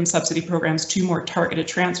away from subsidy programs to more targeted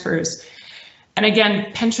transfers. And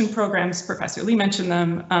again, pension programs, Professor Lee mentioned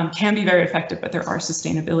them, can be very effective, but there are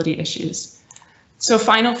sustainability issues. So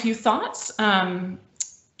final few thoughts.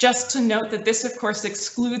 Just to note that this, of course,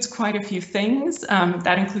 excludes quite a few things.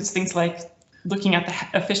 That includes things like looking at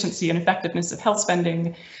the efficiency and effectiveness of health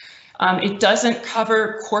spending. It doesn't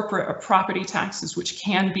cover corporate or property taxes, which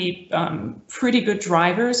can be pretty good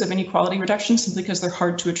drivers of inequality reduction simply because they're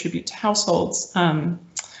hard to attribute to households.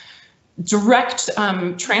 Direct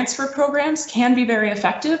transfer programs can be very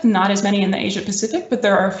effective, not as many in the Asia Pacific, but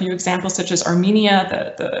there are a few examples such as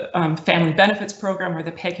Armenia, the Family Benefits Program, or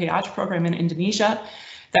the PKH program in Indonesia,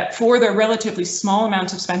 that for their relatively small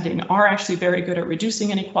amounts of spending are actually very good at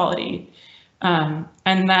reducing inequality.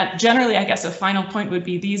 And that generally, I guess a final point would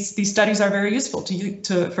be these studies are very useful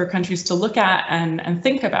for countries to look at and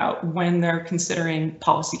think about when they're considering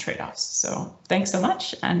policy trade-offs. So thanks so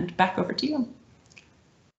much, and back over to you.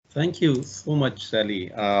 Thank you so much,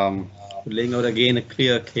 Sally. Laying out again a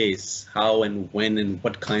clear case how and when and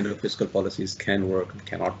what kind of fiscal policies can work and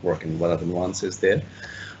cannot work, and what are the nuances there.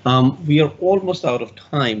 We are almost out of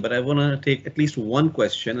time, but I want to take at least one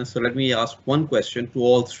question. And so let me ask one question to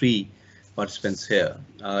all three participants here.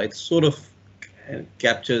 It sort of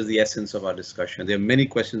captures the essence of our discussion. There are many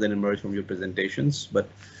questions that emerge from your presentations, but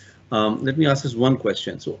let me ask this one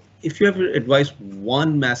question. So if you have to advise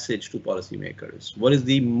one message to policymakers, what is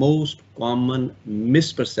the most common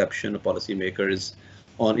misperception of policymakers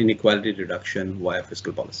on inequality reduction via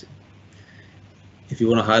fiscal policy? If you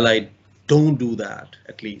want to highlight, don't do that,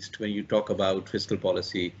 at least when you talk about fiscal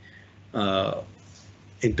policy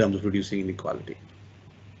in terms of reducing inequality.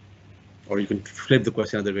 Or you can flip the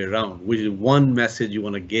question the other way around. Which is one message you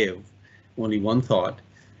want to give, only one thought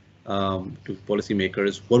to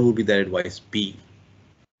policymakers? What would be their advice be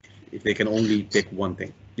if they can only pick one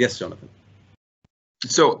thing? Yes, Jonathan.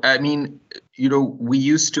 So, I mean, you know, we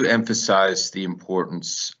used to emphasize the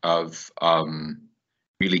importance of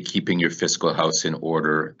really keeping your fiscal house in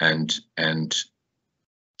order and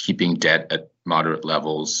keeping debt at moderate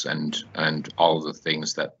levels and all of the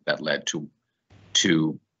things that led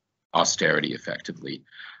to austerity effectively.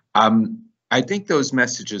 I think those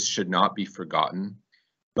messages should not be forgotten,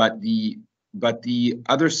 but the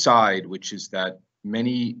other side, which is that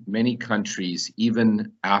many countries,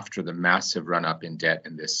 even after the massive run-up in debt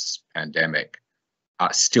in this pandemic,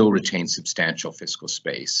 still retain substantial fiscal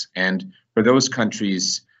space. And for those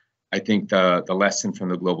countries, I think the lesson from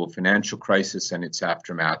the global financial crisis and its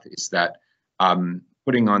aftermath is that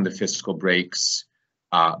putting on the fiscal brakes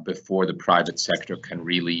before the private sector can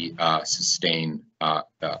really sustain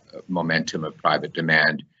the momentum of private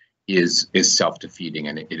demand is self-defeating,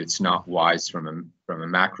 and it's not wise from a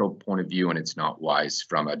macro point of view, and it's not wise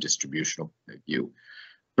from a distributional point of view.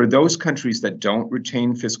 For those countries that don't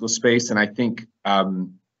retain fiscal space, and I think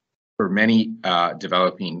for many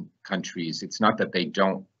developing countries, it's not that they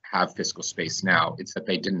don't have fiscal space now, it's that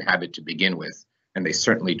they didn't have it to begin with, and they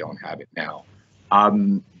certainly don't have it now.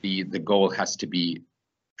 The goal has to be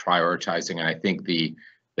prioritizing, and I think the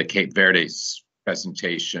Cape Verde's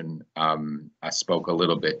presentation spoke a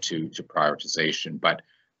little bit to prioritization, but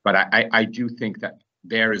I do think that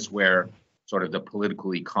there is where sort of the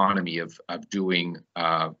political economy of doing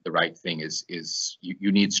the right thing is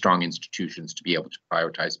you need strong institutions to be able to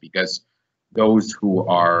prioritize, because those who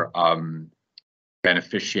are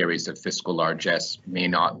beneficiaries of fiscal largesse may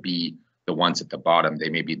not be the ones at the bottom, they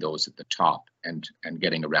may be those at the top, and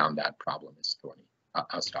getting around that problem is thorny.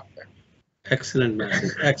 I'll stop there. Excellent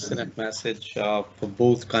message for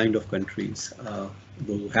both kind of countries,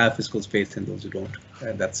 those who have fiscal space and those who don't.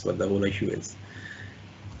 That's what the whole issue is.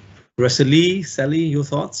 Professor Lee, Sally, your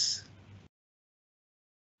thoughts?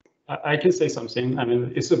 I can say something. I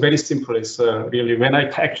mean, it's very simple. It's really when I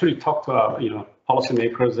actually talk to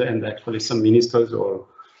policymakers and actually some ministers or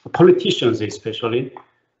politicians, especially,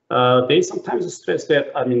 they sometimes stress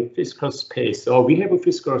that fiscal space. Or we have a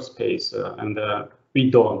fiscal space, and we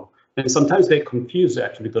don't. And sometimes they confuse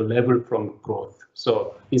actually the level from growth.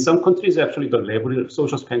 So in some countries, actually the level of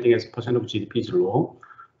social spending as a percent of GDP is low,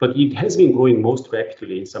 but it has been growing most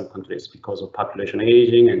rapidly in some countries because of population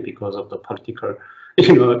aging and because of the political,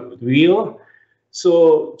 will.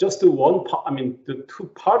 So just the two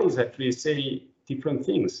parties actually say different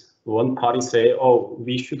things. One party say, oh,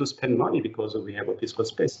 we should spend money because we have a fiscal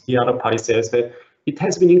space. The other party says that it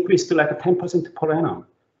has been increased to like a 10% per annum.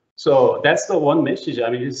 So that's the one message. I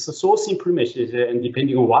mean, it's a so simple message, and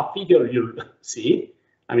depending on what figure you see,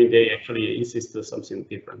 I mean, they actually insist on something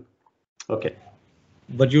different. Okay.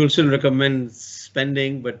 But you will still recommend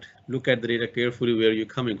spending, but look at the data carefully where you're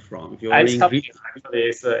coming from. If you're I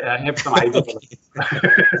have some ideas.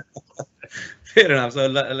 Fair enough. So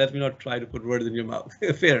let me not try to put words in your mouth.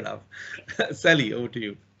 Fair enough. Sally, over to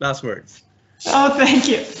you. Last words. Oh, thank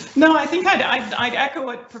you. No, I think I'd echo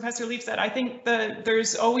what Professor Leaf said. I think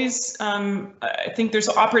there's always, I think there's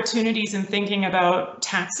opportunities in thinking about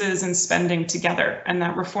taxes and spending together, and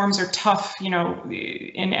that reforms are tough, you know,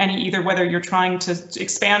 in any, either whether you're trying to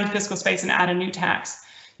expand fiscal space and add a new tax.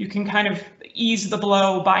 You can kind of ease the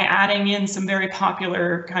blow by adding in some very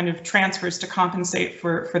popular kind of transfers to compensate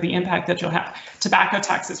for the impact that you'll have. Tobacco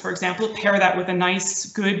taxes, for example, pair that with a nice,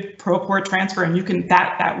 good pro-port transfer, and you can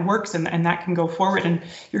that works, and that can go forward, and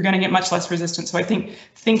you're going to get much less resistance. So I think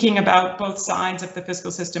thinking about both sides of the fiscal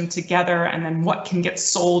system together, and then what can get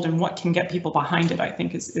sold and what can get people behind it, I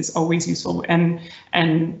think is always useful and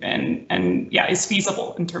yeah, is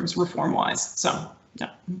feasible in terms reform-wise. So yeah.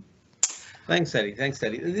 Thanks, Sally. Thanks,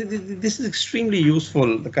 Sally. This is extremely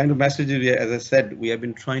useful. The kind of messages, as I said, we have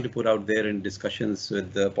been trying to put out there in discussions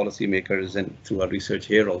with the policymakers and through our research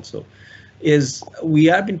here also, is we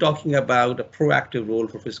have been talking about a proactive role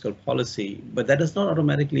for fiscal policy, but that does not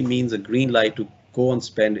automatically mean a green light to go and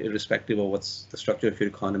spend irrespective of what's the structure of your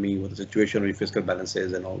economy, what the situation of your fiscal balance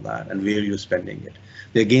is and all that, and where you're spending it.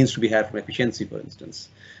 There are gains to be had from efficiency, for instance,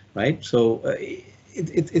 right? So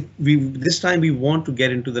this time we want to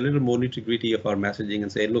get into the little more nitty-gritty of our messaging and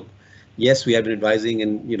say, look, yes, we have been advising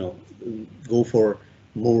and, you know, go for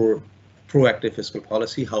more proactive fiscal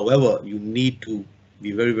policy. However, you need to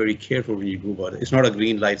be very, very careful when you go about it. It's not a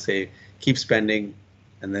green light, say, keep spending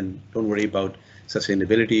and then don't worry about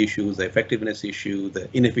sustainability issues, the effectiveness issue, the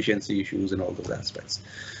inefficiency issues, and all those aspects.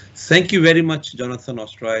 Thank you very much, Jonathan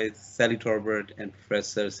Ostry, Sally Torbert, and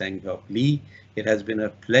Professor Sang-Hyuk Lee. It has been a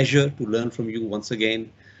pleasure to learn from you once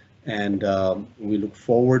again, and we look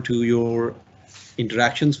forward to your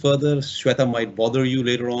interactions further. Shweta might bother you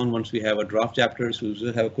later on once we have a draft chapter, so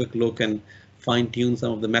we'll have a quick look and fine-tune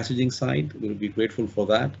some of the messaging side. We'll be grateful for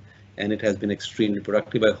that, and it has been extremely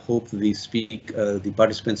productive. I hope the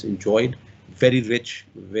participants enjoyed. Very rich,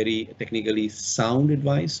 very technically sound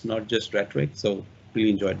advice, not just rhetoric. So really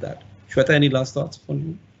enjoyed that. Shweta, any last thoughts from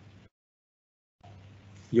you?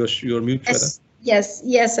 You're mute, Shweta.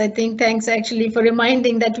 Yes, I think thanks actually for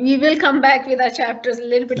reminding that we will come back with our chapters a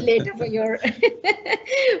little bit later for your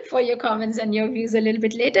for your comments and your views a little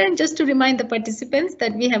bit later. And just to remind the participants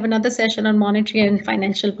that we have another session on monetary and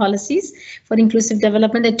financial policies for inclusive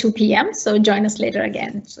development at 2 p.m. So join us later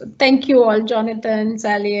again. So thank you all, Jonathan,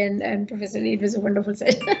 Sally, and Professor Lee. It was a wonderful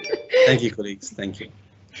session. Thank you, colleagues. Thank you.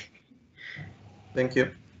 Thank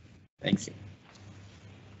you. Thank you.